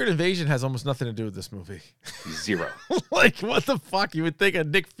Secret Invasion has almost nothing to do with this movie. Zero. Like, what the fuck? You would think a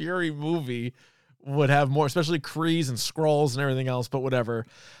Nick Fury movie would have more, especially Krees and Skrulls and everything else, but whatever.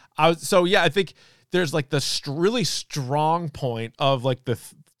 I think there's like the really strong point of like the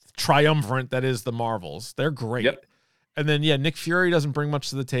triumvirate that is the Marvels. They're great. Yep. And then, Nick Fury doesn't bring much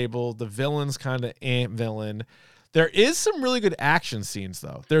to the table. The villain's kind of villain. There is some really good action scenes,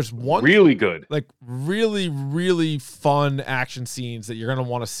 though. There's one really good, like really, really fun action scenes that you're going to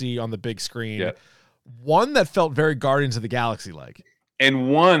want to see on the big screen. Yeah. One that felt very Guardians of the Galaxy like.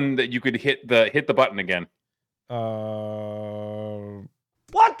 And one that you could hit the button again. What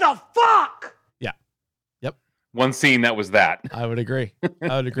the fuck? Yeah. Yep. One scene that was that. I would agree.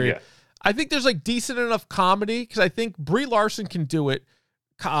 Yeah. I think there's like decent enough comedy because I think Brie Larson can do it.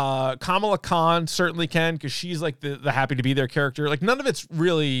 Kamala Khan certainly can because she's like the happy to be there character. Like, none of it's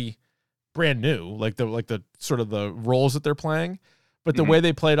really brand new. Like the sort of the roles that they're playing. But the way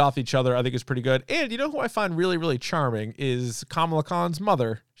they played off each other, I think, is pretty good. And you know who I find really, really charming is Kamala Khan's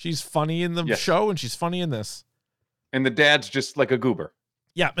mother. She's funny in the show, and she's funny in this. And the dad's just like a goober.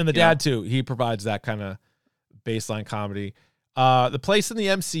 Yeah, and the dad, too. He provides that kind of baseline comedy. The place in the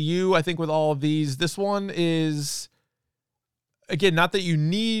MCU, I think, with all of these, this one is, again, not that you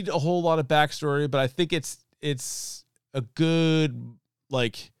need a whole lot of backstory, but I think it's a good,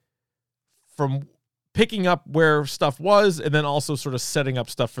 like, from picking up where stuff was and then also sort of setting up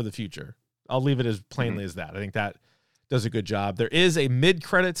stuff for the future. I'll leave it as plainly as that. I think that does a good job. There is a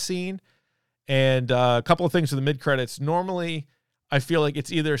mid-credits scene and a couple of things for the mid-credits. Normally, I feel like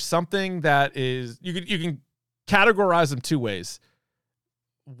it's either something that is, you can categorize them two ways.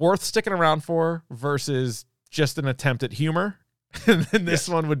 Worth sticking around for versus just an attempt at humor. And then this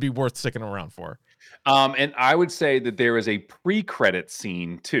one would be worth sticking around for. And I would say that there is a pre-credit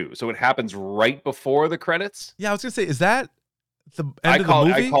scene too. So it happens right before the credits. Yeah, I was gonna say, is that the end of the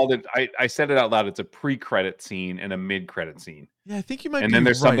movie? I called it. I said it out loud. It's a pre-credit scene and a mid-credit scene. Yeah, I think you might. And then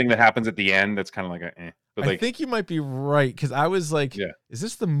there's something that happens at the end that's kind of like a. But I think you might be right because I was like, is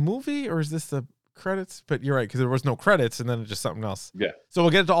this the movie or is this the credits? But you're right because there was no credits and then it's just something else. Yeah. So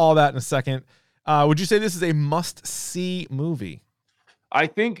we'll get to all that in a second. Would you say this is a must-see movie? I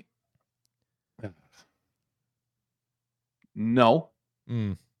think. No.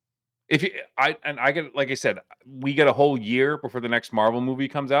 If I get, like I said, we get a whole year before the next Marvel movie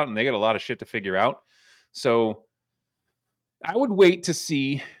comes out, and they get a lot of shit to figure out. So I would wait to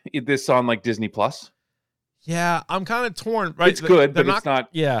see this on like Disney Plus. Yeah, I'm kind of torn. Right, it's good, but it's not.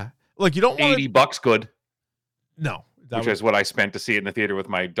 Yeah, like you don't want $80 good. No, which is what I spent to see it in the theater with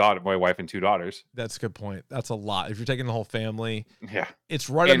my wife, and 2 daughters. That's a good point. That's a lot. If you're taking the whole family, yeah, it's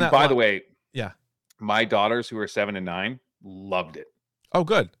right on that. And by the way, yeah, my daughters who are 7 and 9 loved it. Oh,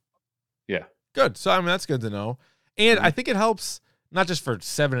 good. Yeah. Good. So, I mean, that's good to know. And I think it helps not just for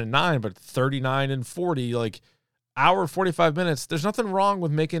 7 and 9, but 39 and 40, like hour, 45 minutes. There's nothing wrong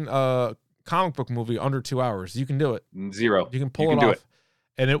with making a comic book movie under 2 hours. You can do it. Zero. You can pull it off.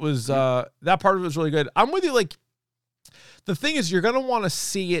 And it was, that part of it was really good. I'm with you. Like, The thing is, you're going to want to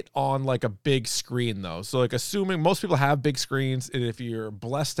see it on like a big screen, though. So, like, assuming most people have big screens, and if you're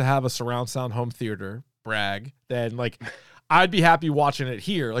blessed to have a surround sound home theater, brag, then like I'd be happy watching it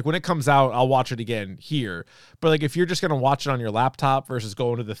here. Like when it comes out, I'll watch it again here. But like if you're just going to watch it on your laptop versus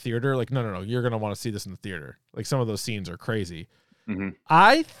going to the theater, like no, you're going to want to see this in the theater. Like some of those scenes are crazy. Mm-hmm.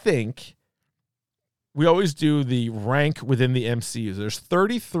 I think we always do the rank within the MCU. There's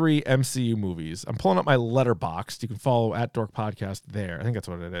 33 MCU movies. I'm pulling up my Letterboxd. You can follow @Dork Podcast there. I think that's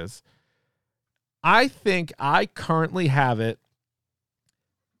what it is. I think I currently have it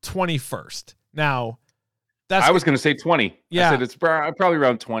 21st. Now, I was going to say 20. Yeah. I said it's probably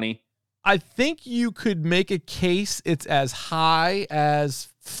around 20. I think you could make a case it's as high as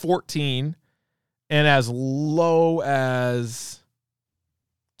 14 and as low as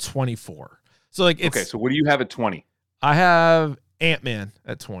 24. So like it's okay. So what do you have at 20? I have Ant-Man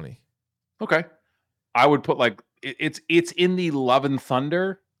at 20. Okay. I would put like it's in the Love and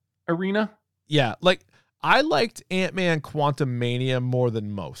Thunder arena. Yeah, like I liked Ant-Man Quantumania more than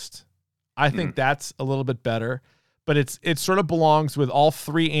most. I think that's a little bit better, but it sort of belongs with all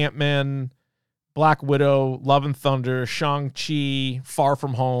three Ant-Man, Black Widow, Love and Thunder, Shang-Chi, Far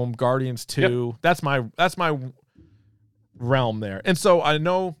From Home, Guardians 2. Yep. That's my realm there. And so I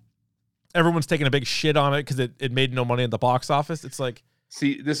know everyone's taking a big shit on it because it made no money at the box office. It's like,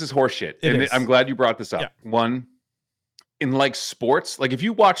 see, this is horseshit. And I'm glad you brought this up. Yeah. One, in like sports, like if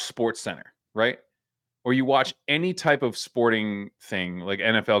you watch SportsCenter, right? Or you watch any type of sporting thing, like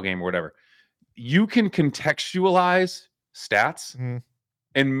NFL game or whatever, you can contextualize stats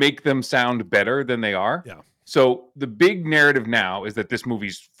and make them sound better than they are. Yeah. So the big narrative now is that this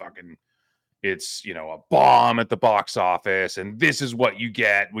movie's fucking, it's, you know, a bomb at the box office. And this is what you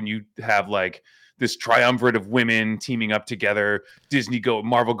get when you have like this triumvirate of women teaming up together,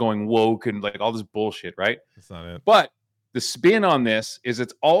 Marvel going woke and like all this bullshit, right? That's not it. But the spin on this is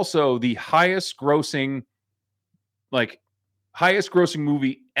it's also the highest grossing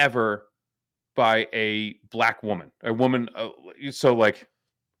movie ever by a black woman, so like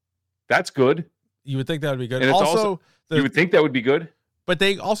that's good. You would think that would be good. And you would think that would be good. But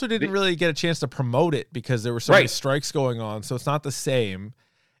they also didn't really get a chance to promote it because there were so many strikes going on. So it's not the same.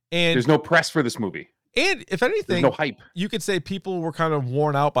 And there's no press for this movie. And if anything, there's no hype. You could say people were kind of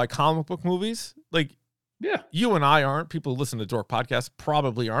worn out by comic book movies. Like, yeah, you and I aren't. People who listen to Dork Podcast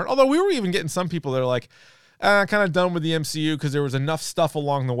probably aren't. Although we were even getting some people that are like, kind of done with the MCU because there was enough stuff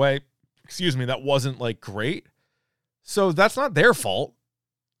along the way, that wasn't like great. So that's not their fault.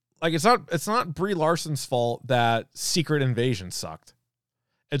 Like it's not Brie Larson's fault that Secret Invasion sucked.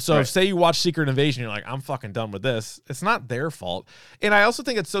 And so say you watch Secret Invasion, you're like, I'm fucking done with this. It's not their fault. And I also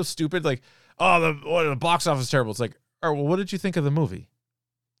think it's so stupid. Like, the box office is terrible. It's like, all right, well, what did you think of the movie?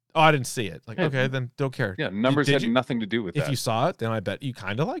 Oh, I didn't see it. Like, okay, then don't care. Yeah, numbers had nothing to do with that. If you saw it, then I bet you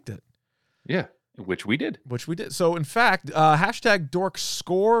kind of liked it. Yeah, which we did. So, in fact, hashtag Dork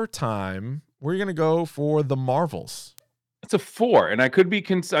Score time. We're going to go for the Marvels. It's a 4, and I could be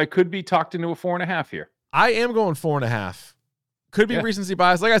talked into a 4.5 here. I am going 4.5. Could be recency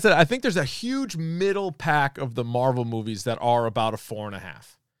bias. Like I said, I think there's a huge middle pack of the Marvel movies that are about a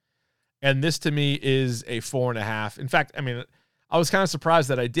 4.5. And this to me is a 4.5. In fact, I mean, I was kind of surprised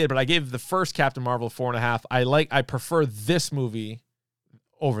that I did, but I gave the first Captain Marvel 4.5. I prefer this movie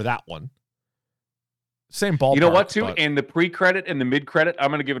over that one. Same ballpark. You know what, too? And the pre-credit and the mid-credit, I'm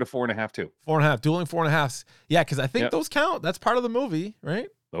going to give it a 4.5, too. 4.5. Dueling 4.5s. Yeah, because I think those count. That's part of the movie, right?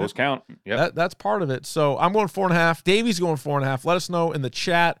 Those count. Yeah, that's part of it. So I'm going 4.5. Davey's going 4.5. Let us know in the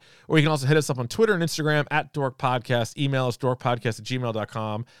chat, or you can also hit us up on Twitter and Instagram @Dork Podcast. Email us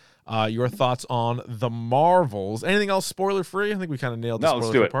dorkpodcast@gmail.com. Your thoughts on the Marvels. Anything else spoiler free? I think we kind of nailed the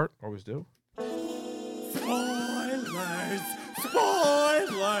spoiler free part. Always do.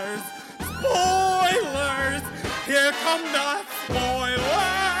 Spoilers! Here come the spoilers!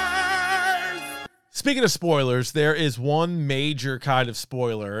 Speaking of spoilers, there is one major kind of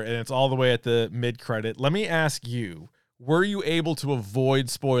spoiler, and it's all the way at the mid-credit. Let me ask you, were you able to avoid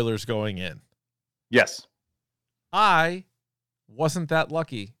spoilers going in? Yes. I wasn't that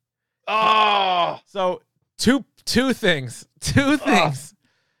lucky. Oh! So, two things.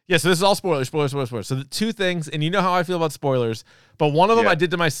 Yeah, so this is all spoilers. So the two things, and you know how I feel about spoilers, but one of them I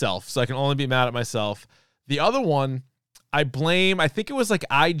did to myself, so I can only be mad at myself. The other one, I think it was like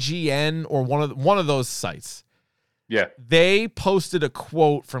IGN or one of those sites. Yeah. They posted a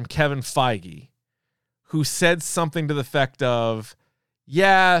quote from Kevin Feige, who said something to the effect of,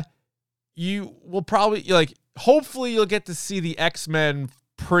 yeah, you will probably, like, hopefully you'll get to see the X-Men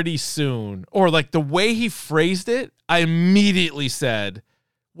pretty soon. Or like the way he phrased it, I immediately said,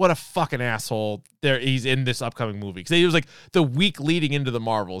 what a fucking asshole there he's in this upcoming movie. Because he was like the week leading into the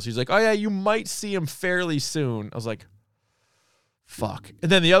Marvels. He's like, oh yeah, you might see him fairly soon. I was like, fuck. And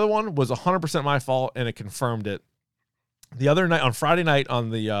then the other one was 100% my fault, and it confirmed it. The other night, on Friday night on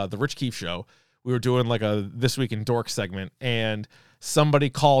the Rich Keefe show, we were doing like a This Week in Dork segment, and somebody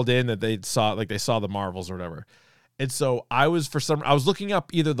called in that they saw the Marvels or whatever. And so I was looking up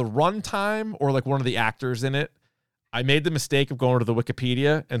either the runtime or like one of the actors in it. I made the mistake of going to the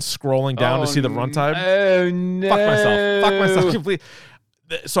Wikipedia and scrolling down to see the runtime. Oh, no. Fuck myself completely.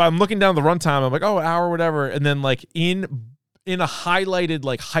 So I'm looking down the runtime. I'm like, oh, hour, whatever. And then like in a highlighted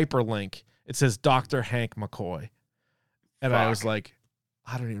like hyperlink, it says Dr. Hank McCoy. And I was like,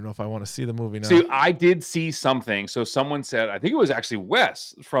 I don't even know if I want to see the movie now. See, I did see something. So someone said, I think it was actually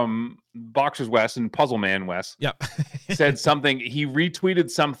Wes from Boxers Wes and Puzzle Man Wes. Yep. said something. He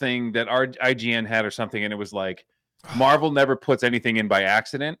retweeted something that our IGN had or something. And it was like, Marvel never puts anything in by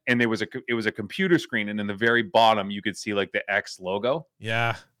accident, and it was a computer screen, and in the very bottom you could see like the X logo.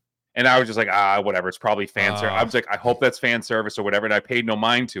 Yeah, and I was just like, whatever. It's probably fan service. I was like, I hope that's fan service or whatever, and I paid no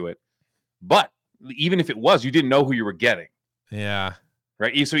mind to it. But even if it was, you didn't know who you were getting. Yeah,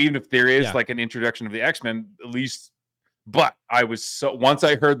 right. So even if there is like an introduction of the X-Men, at least. But I was once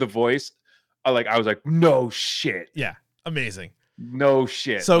I heard the voice, I was like, no shit. Yeah, amazing. No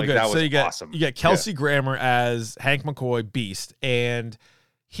shit. So good. That was so you get awesome. You get Kelsey Grammer as Hank McCoy, Beast, and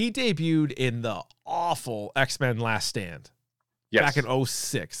he debuted in the awful X-Men Last Stand back in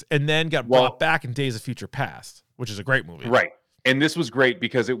 2006, and then got brought back in Days of Future Past, which is a great movie. Right. And this was great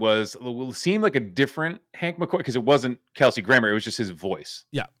because it seemed like a different Hank McCoy because it wasn't Kelsey Grammer. It was just his voice.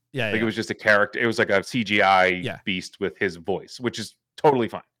 Yeah. It was just a character. It was like a CGI Beast with his voice, which is totally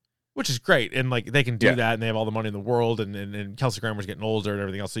fine. Which is great, and like they can do that, and they have all the money in the world, and Kelsey Grammer's getting older and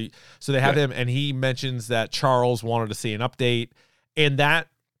everything else. So they have him, and he mentions that Charles wanted to see an update, and that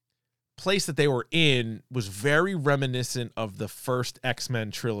place that they were in was very reminiscent of the first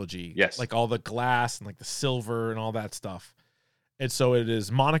X-Men trilogy. Yes, like all the glass and like the silver and all that stuff. And so it is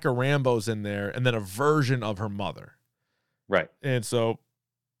Monica Rambeau's in there, and then a version of her mother. Right, and so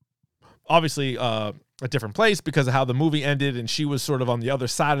obviously a different place because of how the movie ended, and she was sort of on the other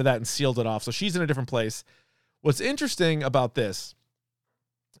side of that and sealed it off. So she's in a different place. What's interesting about this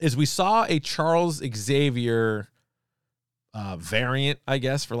is we saw a Charles Xavier variant, I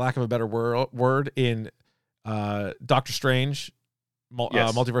guess, for lack of a better word, in Doctor Strange,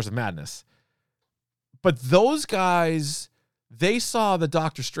 Multiverse of Madness. But those guys, they saw the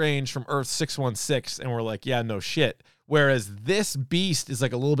Doctor Strange from Earth 616 and were like, yeah, no shit. Whereas this Beast is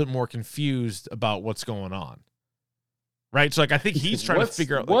like a little bit more confused about what's going on. Right? So like I think he's trying to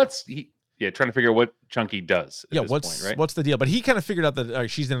figure out trying to figure out what Chunky does. What's the deal? But he kind of figured out that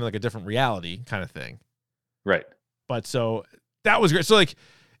she's in like a different reality kind of thing. Right. But so that was great. So like,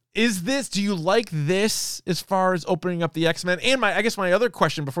 do you like this as far as opening up the X-Men? And I guess my other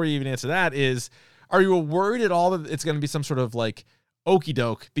question before you even answer that is, are you worried at all that it's going to be some sort of like okie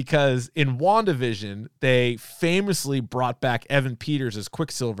doke? Because in WandaVision, they famously brought back Evan Peters as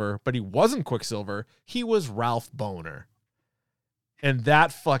Quicksilver, but he wasn't Quicksilver. He was Ralph Boner. And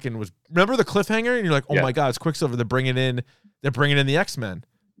that fucking was, remember the cliffhanger? And you're like, oh my God, it's Quicksilver. They're bringing in the X-Men.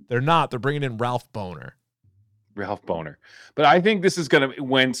 They're not. They're bringing in Ralph Boner. But I think this is going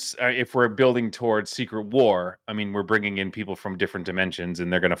to, if we're building towards Secret War, I mean, we're bringing in people from different dimensions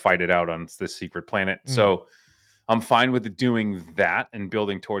and they're going to fight it out on this secret planet. So I'm fine with doing that and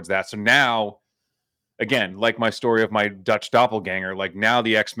building towards that. So now, again, like my story of my Dutch doppelganger, like now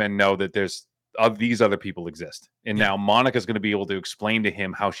the X-Men know that these other people exist. And now Monica's going to be able to explain to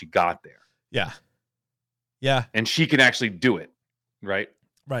him how she got there. Yeah. Yeah. And she can actually do it. Right.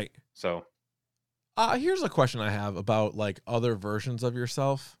 Right. So. Here's a question I have about like other versions of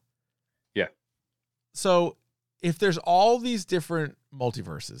yourself. Yeah. So if there's all these different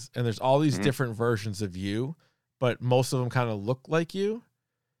multiverses and there's all these different versions of you, but most of them kind of look like you,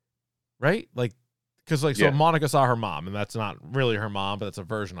 right? Like, because like, so Monica saw her mom and that's not really her mom, but that's a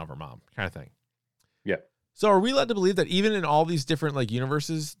version of her mom kind of thing. Yeah. So are we led to believe that even in all these different like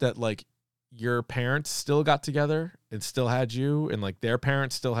universes that like your parents still got together and still had you and like their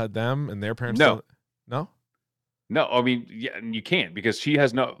parents still had them and their parents No, I mean, you can't because she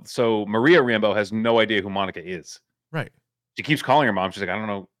has so Maria Rambeau has no idea who Monica is. Right. She keeps calling her mom. She's like, I don't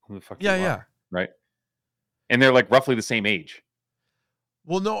know who the fuck you are. Right. And they're like roughly the same age.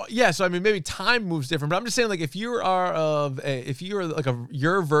 Well, no. Yeah. So, I mean, maybe time moves different, but I'm just saying like, if you are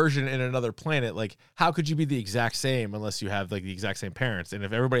your version in another planet, like how could you be the exact same unless you have like the exact same parents? And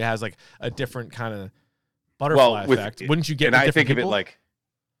if everybody has like a different kind of butterfly effect, wouldn't you get and I think people? of it like,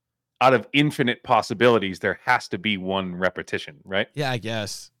 out of infinite possibilities, there has to be one repetition, right? Yeah, I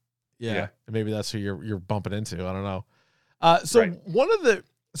guess. Yeah. Maybe that's who you're bumping into. I don't know.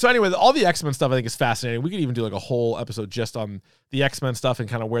 So anyway, all the X-Men stuff I think is fascinating. We could even do like a whole episode just on the X-Men stuff and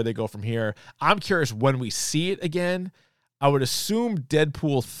kind of where they go from here. I'm curious when we see it again. I would assume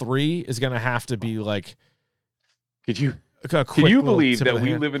Deadpool 3 is going to have to be like. Can you believe that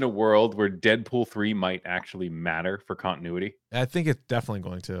we live in a world where Deadpool 3 might actually matter for continuity? I think it's definitely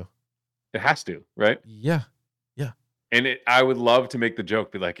going to. It has to, right? Yeah. Yeah. And I would love to make the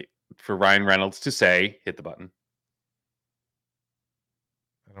joke, be like, for Ryan Reynolds to say, hit the button.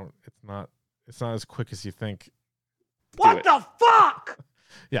 It's not as quick as you think. What the fuck?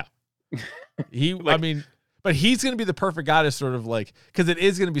 Yeah. But he's going to be the perfect guy to sort of like, because it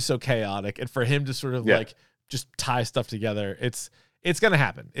is going to be so chaotic, and for him to sort of like just tie stuff together, it's going to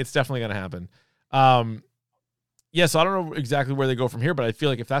happen. It's definitely going to happen. So I don't know exactly where they go from here, but I feel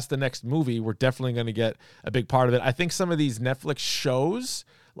like if that's the next movie, we're definitely going to get a big part of it. I think some of these Netflix shows,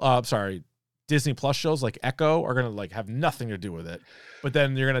 Disney Plus shows like Echo are going to like have nothing to do with it, but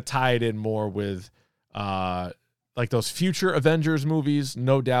then you're going to tie it in more with like those future Avengers movies,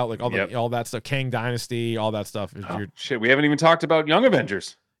 no doubt, like all that stuff, Kang Dynasty, all that stuff. Shit, we haven't even talked about Young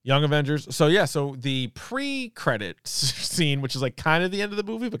Avengers. So the pre-credit scene, which is like kind of the end of the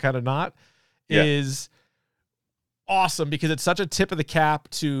movie, but kind of not, is awesome because it's such a tip of the cap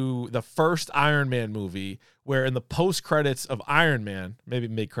to the first Iron Man movie, where in the post credits of Iron Man, maybe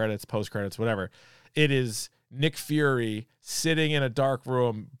mid credits, post credits, whatever, it is Nick Fury sitting in a dark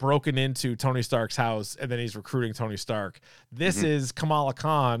room, broken into Tony Stark's house, and then he's recruiting Tony Stark. This is Kamala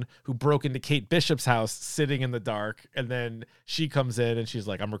Khan, who broke into Kate Bishop's house, sitting in the dark, and then she comes in and she's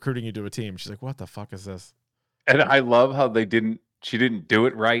like, "I'm recruiting you to a team." She's like, "What the fuck is this?" And I love how she didn't do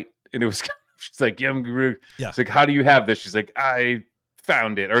it right, and it was. She's like, "Yeah, It's like, how do you have this?" She's like, "I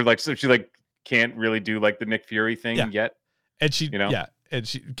found it," or like, so she like can't really do like the Nick Fury thing yet. And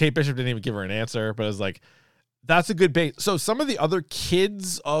Kate Bishop didn't even give her an answer, but it was like, that's a good bait. So some of the other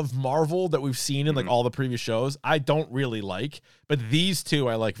kids of Marvel that we've seen in like all the previous shows, I don't really like, but these two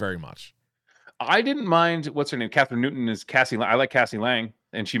I like very much. I didn't mind what's her name. Catherine Newton is Cassie. I like Cassie Lang,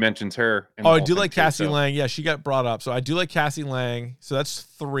 and she mentions her. I do like Cassie Lang. Yeah, she got brought up, so I do like Cassie Lang. So that's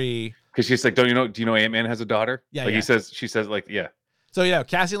 3. Because she's like, do you know Ant-Man has a daughter? Yeah, like she says like, yeah. So yeah,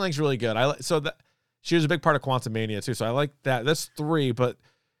 Cassie Lang's really good. She was a big part of Quantumania too. So I like that. That's 3, but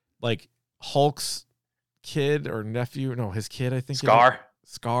like Hulk's kid or nephew, no, his kid, I think.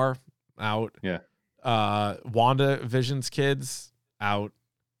 Scar out. Yeah. WandaVision's kids out.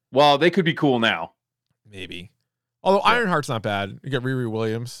 Well, they could be cool now. Maybe. Although Ironheart's not bad. You get Riri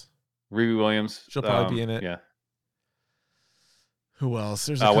Williams. She'll probably be in it. Yeah. Who else?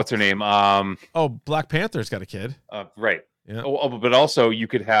 There's what's her name? Black Panther's got a kid. Right. Yeah. But also you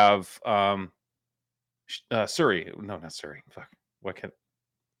could have Shuri. No, not Shuri. Fuck. What can?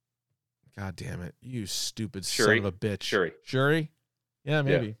 God damn it! You stupid Shuri? son of a bitch. Shuri. Yeah,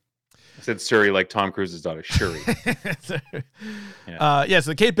 maybe. Yeah. I said Shuri like Tom Cruise's daughter. Shuri. So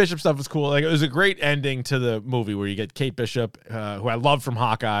the Kate Bishop stuff was cool. Like, it was a great ending to the movie where you get Kate Bishop, who I love from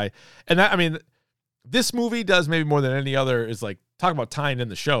Hawkeye, and that, I mean, this movie does maybe more than any other is like talk about tying in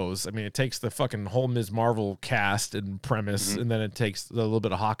the shows. I mean, it takes the fucking whole Ms. Marvel cast and premise, and then it takes a little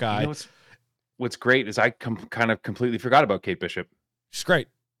bit of Hawkeye. You know what's great is I kind of completely forgot about Kate Bishop. She's great.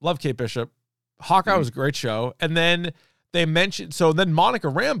 Love Kate Bishop. Hawkeye was a great show. And then they mentioned, then Monica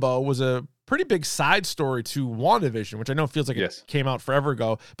Rambeau was a pretty big side story to WandaVision, which I know feels like it came out forever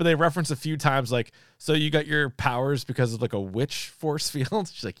ago, but they referenced a few times, like, so you got your powers because of like a witch force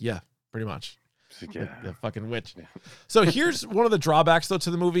field? She's like, yeah, pretty much. Yeah. The fucking witch. Yeah. So here's one of the drawbacks though to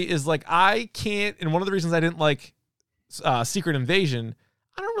the movie is like, I can't, and one of the reasons I didn't like Secret Invasion,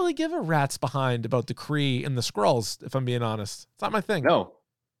 I don't really give a rat's behind about the Kree and the Skrulls, if I'm being honest. It's not my thing.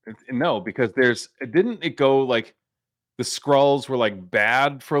 No, because didn't it go like the Skrulls were like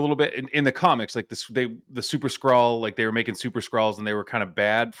bad for a little bit in the comics, like the Super Skrull, like they were making Super Skrulls and they were kind of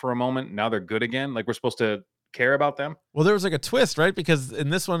bad for a moment. Now they're good again. Like we're supposed to care about them. Well, there was like a twist, right? Because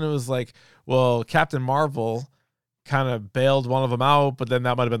in this one it was like, well, Captain Marvel kind of bailed one of them out, but then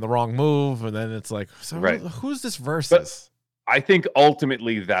that might have been the wrong move, and then it's like, so who's this versus? But I think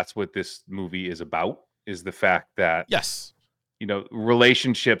ultimately that's what this movie is about, is the fact that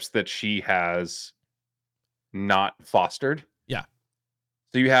relationships that she has not fostered. Yeah.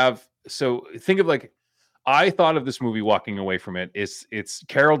 So think of like, I thought of this movie walking away from it it's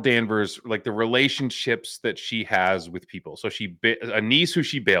Carol Danvers, like the relationships that she has with people. So a niece who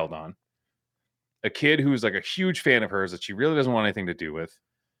she bailed on, a kid who's like a huge fan of hers that she really doesn't want anything to do with,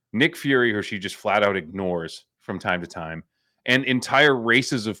 Nick Fury, who she just flat out ignores from time to time, and entire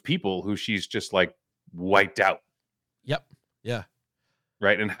races of people who she's just like wiped out. Yep. Yeah.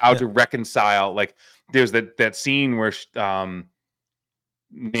 Right. And how to reconcile, like there's that scene where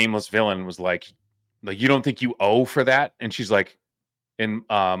nameless villain was like, you don't think you owe for that? And she's like, and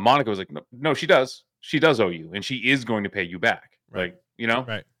Monica was like, no, she does owe you, and she is going to pay you back. Right. Like, you know?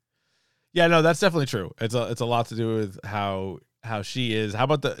 Right. Yeah, no, that's definitely true. It's a lot to do with how she is. How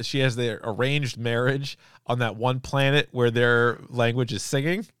about she has their arranged marriage on that one planet where their language is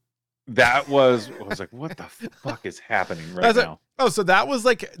singing? I was like, what the fuck is happening right now? So that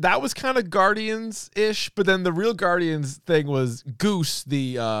was kind of Guardians-ish, but then the real Guardians thing was Goose,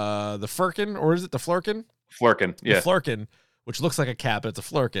 the Flerken, or is it the Flerken? Flerken, yeah. The Flerken, which looks like a cat, but it's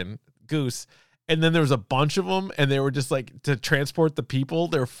a Flerken, Goose. And then there was a bunch of them, and they were just like, to transport the people,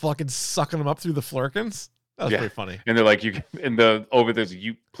 they were fucking sucking them up through the Flerkens. That was pretty funny. And they're like, you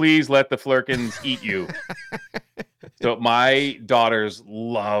please let the Flerkens eat you. So my daughters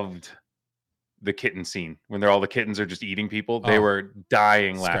loved the kitten scene when all the kittens are just eating people. They were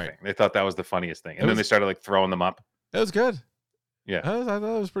dying laughing. Great. They thought that was the funniest thing. And then they started like throwing them up. It was good. Yeah. I thought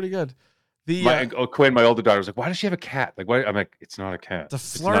it was pretty good. Quinn, my older daughter, was like, why does she have a cat? Like, why? I'm like, it's not a cat.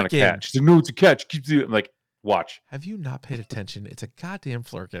 It's not a cat. She's like, no, it's a cat. She keeps doing it. I'm like, watch. Have you not paid attention? It's a goddamn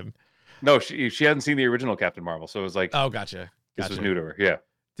Flerken. No, she hadn't seen the original Captain Marvel, so it was like, oh, gotcha. This was new to her. Yeah.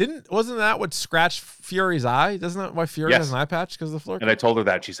 Wasn't that what scratched Fury's eye? Doesn't that why Fury has an eye patch because of the Flerken? And I told her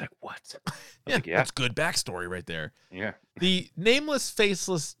that. She's like, what? Yeah, that's good backstory right there. Yeah. The nameless,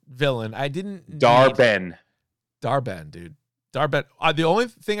 faceless villain, I didn't Dar-Ben, dude. Dar-Ben. The only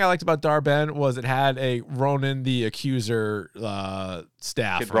thing I liked about Dar-Ben was it had a Ronan the Accuser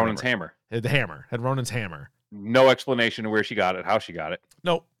staff. Had Ronan's hammer. Had Ronan's hammer. No explanation of where she got it, how she got it.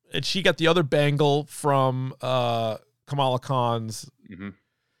 No, and she got the other bangle from Kamala Khan's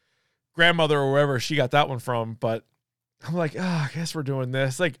grandmother or wherever she got that one from. But I'm like, I guess we're doing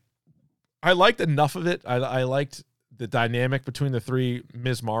this. Like, I liked enough of it. I liked the dynamic between the three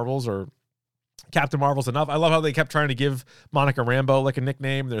Ms. Marvels or Captain Marvels enough. I love how they kept trying to give Monica Rambeau like a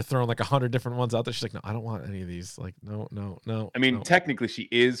nickname. They're throwing like 100 different ones out there. She's like, no, I don't want any of these. Like, no. I mean, technically she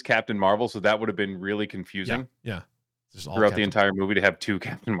is Captain Marvel, so that would have been really confusing. Yeah. Throughout the entire movie to have two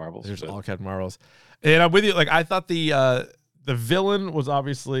Captain Marvels. There's all Captain Marvels. And I'm with you. Like, I thought the villain was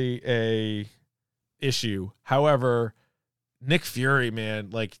obviously a issue. However, Nick Fury, man,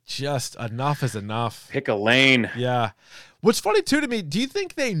 like, just enough is enough. Pick a lane. Yeah. What's funny too to me, do you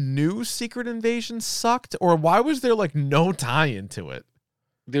think they knew Secret Invasion sucked, or why was there like no tie into it?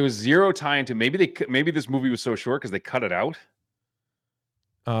 There was zero tie into. Maybe this movie was so short because they cut it out.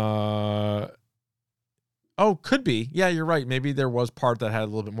 Oh, could be. Yeah, you're right. Maybe there was part that had a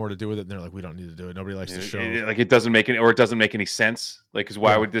little bit more to do with it, and they're like, we don't need to do it. Nobody likes the show. It doesn't make any sense. Like, because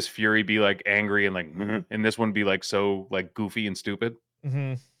why would this Fury be like angry and like, and this one be like so like goofy and stupid?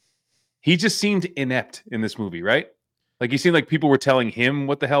 Mm-hmm. He just seemed inept in this movie, right? Like, he seemed like people were telling him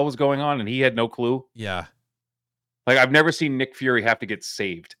what the hell was going on, and he had no clue. Yeah. Like, I've never seen Nick Fury have to get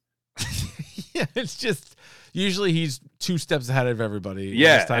saved. Yeah, it's just usually he's 2 steps ahead of everybody.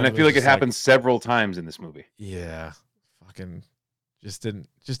 Yeah, and I feel like it happens several times in this movie. Yeah, fucking just didn't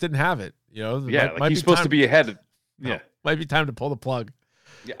have it. You know. Yeah, like he's supposed to be ahead. Yeah, might be time to pull the plug.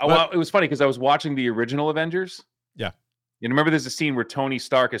 Yeah. Well, it was funny because I was watching the original Avengers. Yeah. You remember there's a scene where Tony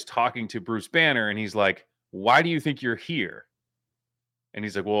Stark is talking to Bruce Banner, and he's like, why do you think you're here? And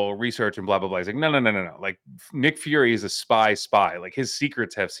he's like, well, research and blah, blah, blah. He's like, no. Like, Nick Fury is a spy. Like, his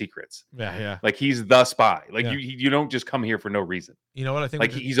secrets have secrets. Yeah. Like, he's the spy. Like, you don't just come here for no reason. You know what I think?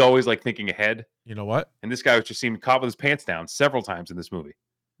 Like, he's always, like, thinking ahead. You know what? And this guy was just seen caught with his pants down several times in this movie.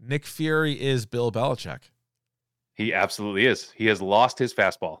 Nick Fury is Bill Belichick. He absolutely is. He has lost his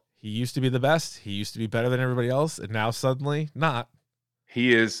fastball. He used to be the best. He used to be better than everybody else. And now suddenly not.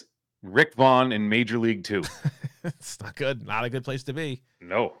 He is Rick Vaughn in Major League 2. It's not good. Not a good place to be.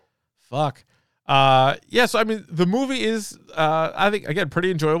 No. Fuck. Yeah, so I mean, the movie is, I think, again,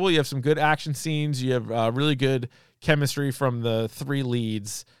 pretty enjoyable. You have some good action scenes. You have really good chemistry from the 3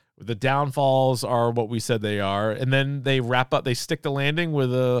 leads. The downfalls are what we said they are. And then they wrap up, they stick the landing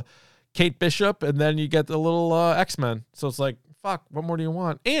with Kate Bishop, and then you get the little X-Men. So it's like, fuck, what more do you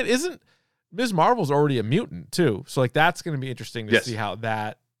want? And isn't Ms. Marvel's already a mutant, too? So, like, that's going to be interesting to see how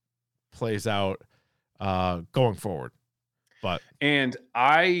that plays out going forward. And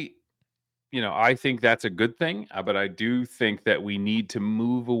I think that's a good thing, but I do think that we need to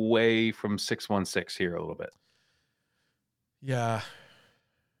move away from 616 here a little bit. Yeah.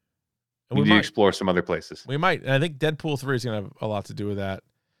 We need to explore some other places. We might. And I think Deadpool 3 is going to have a lot to do with that.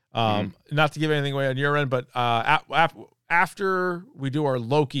 Not to give anything away on your end, but after we do our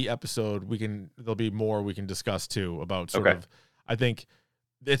Loki episode, there'll be more we can discuss too about sort of. I think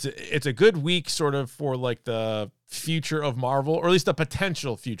it's a good week sort of for like the future of Marvel, or at least the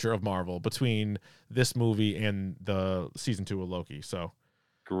potential future of Marvel between this movie and the season 2 of Loki. So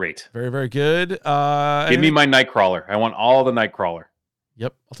great, very, very good. Give me my Nightcrawler. I want all the Nightcrawler.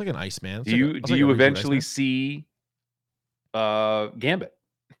 Yep, I'll take an Iceman. Do you eventually see Gambit?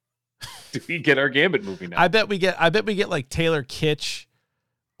 Do we get our Gambit movie now? I bet we get like Taylor Kitsch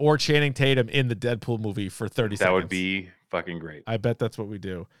or Channing Tatum in the Deadpool movie for 30 seconds. That would be fucking great. I bet that's what we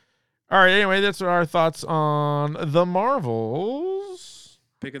do. All right, anyway, that's our thoughts on the Marvels.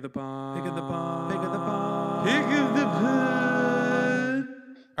 Pick of the pod. Pick of the pod. Pick of the pod. Pick of the pod.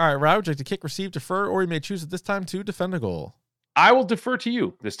 All right, Rob, would you like to kick, receive, defer, or you may choose at this time to defend a goal? I will defer to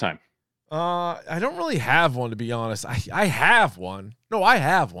you this time. I don't really have one, to be honest. I have one. No, I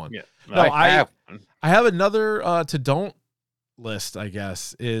have one. Yeah, no, I have another to don't list, I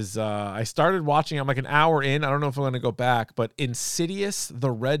guess, is I started watching. I'm like an hour in. I don't know if I'm going to go back, but Insidious: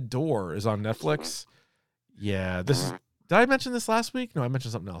 The Red Door is on Netflix. Yeah, this is. Did I mention this last week? No, I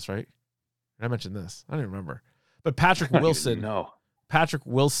mentioned something else, right? Did I mention this? I don't even remember. But Patrick Wilson. No. Patrick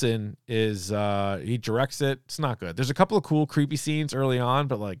Wilson is he directs it. It's not good. There's a couple of cool creepy scenes early on,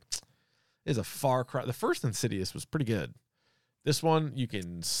 but like it's a far cry. The first Insidious was pretty good. This one you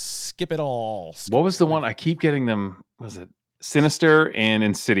can skip it all. What was the one? I keep getting them. Was it Sinister and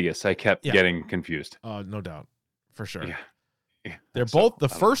Insidious? I kept getting confused. No doubt, for sure. Yeah. They're both the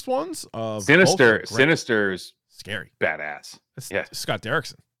first ones of Sinister's scary, badass. It's Scott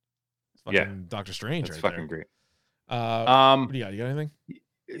Derrickson. Doctor Strange. That's right fucking great. What do you got? You got anything?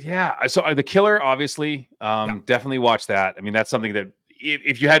 Yeah. So The Killer, obviously, definitely watch that. I mean, that's something that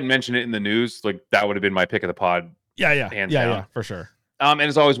if you hadn't mentioned it in the news, like that would have been my pick of the pod. Yeah, for sure. And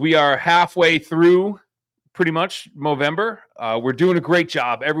as always, we are halfway through pretty much Movember. We're doing a great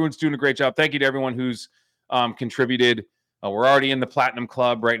job. Everyone's doing a great job. Thank you to everyone who's contributed. We're already in the Platinum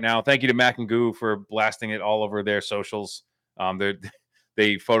Club right now. Thank you to Mac and Goo for blasting it all over their socials.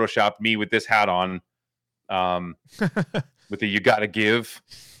 They photoshopped me with this hat on. With the "you gotta give"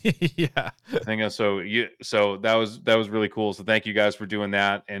 thing. So that was really cool. So thank you guys for doing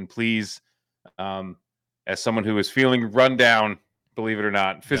that. And please, as someone who is feeling run down, believe it or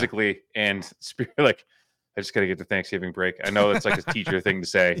not, physically and spirit, like I just gotta get to Thanksgiving break. I know that's like a teacher thing to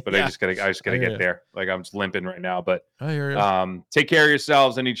say, but I just gotta get there. Like I'm just limping right now. But I hear you. Take care of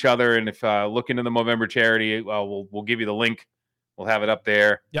yourselves and each other. And if look into the Movember charity, we'll give you the link. We'll have it up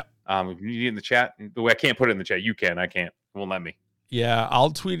there. Yep. If you need it in the chat, I can't put it in the chat. You can. I can't. It won't let me. Yeah,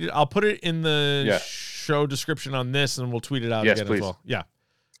 I'll tweet it. I'll put it in the show description on this, and we'll tweet it out again please. As well. Yeah.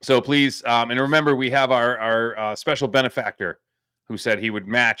 So please, and remember, we have our special benefactor who said he would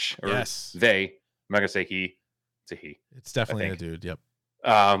match, or they. I'm not gonna say he. It's a he. It's definitely a dude. Yep.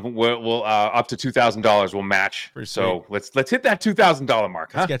 We'll up to $2,000 we'll match. So let's hit that $2,000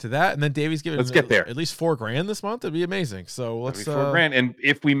 mark. Let's get to that, and then Davey's giving. Let's get there. At least $4,000 this month. It'd be amazing. So let's $4,000, and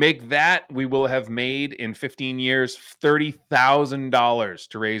if we make that, we will have made in 15 years $30,000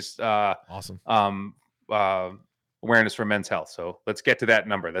 to raise awesome awareness for men's health. So let's get to that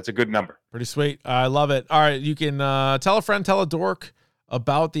number. That's a good number. Pretty sweet. I love it. All right, you can tell a friend, tell a dork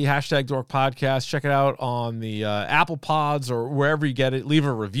about the #Dork podcast. Check it out on the Apple Pods or wherever you get it. Leave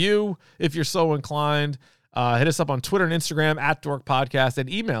a review if you're so inclined. Hit us up on Twitter and Instagram @Dork Podcast, and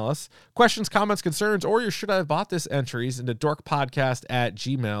email us questions, comments, concerns, or your should I have bought this entries into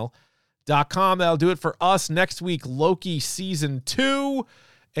dorkpodcast@gmail.com. That'll do it for us. Next week, Loki season 2.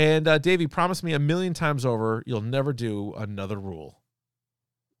 And Davey, promise me 1,000,000 times over you'll never do another rule.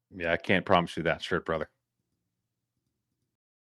 Yeah, I can't promise you that, shirt brother.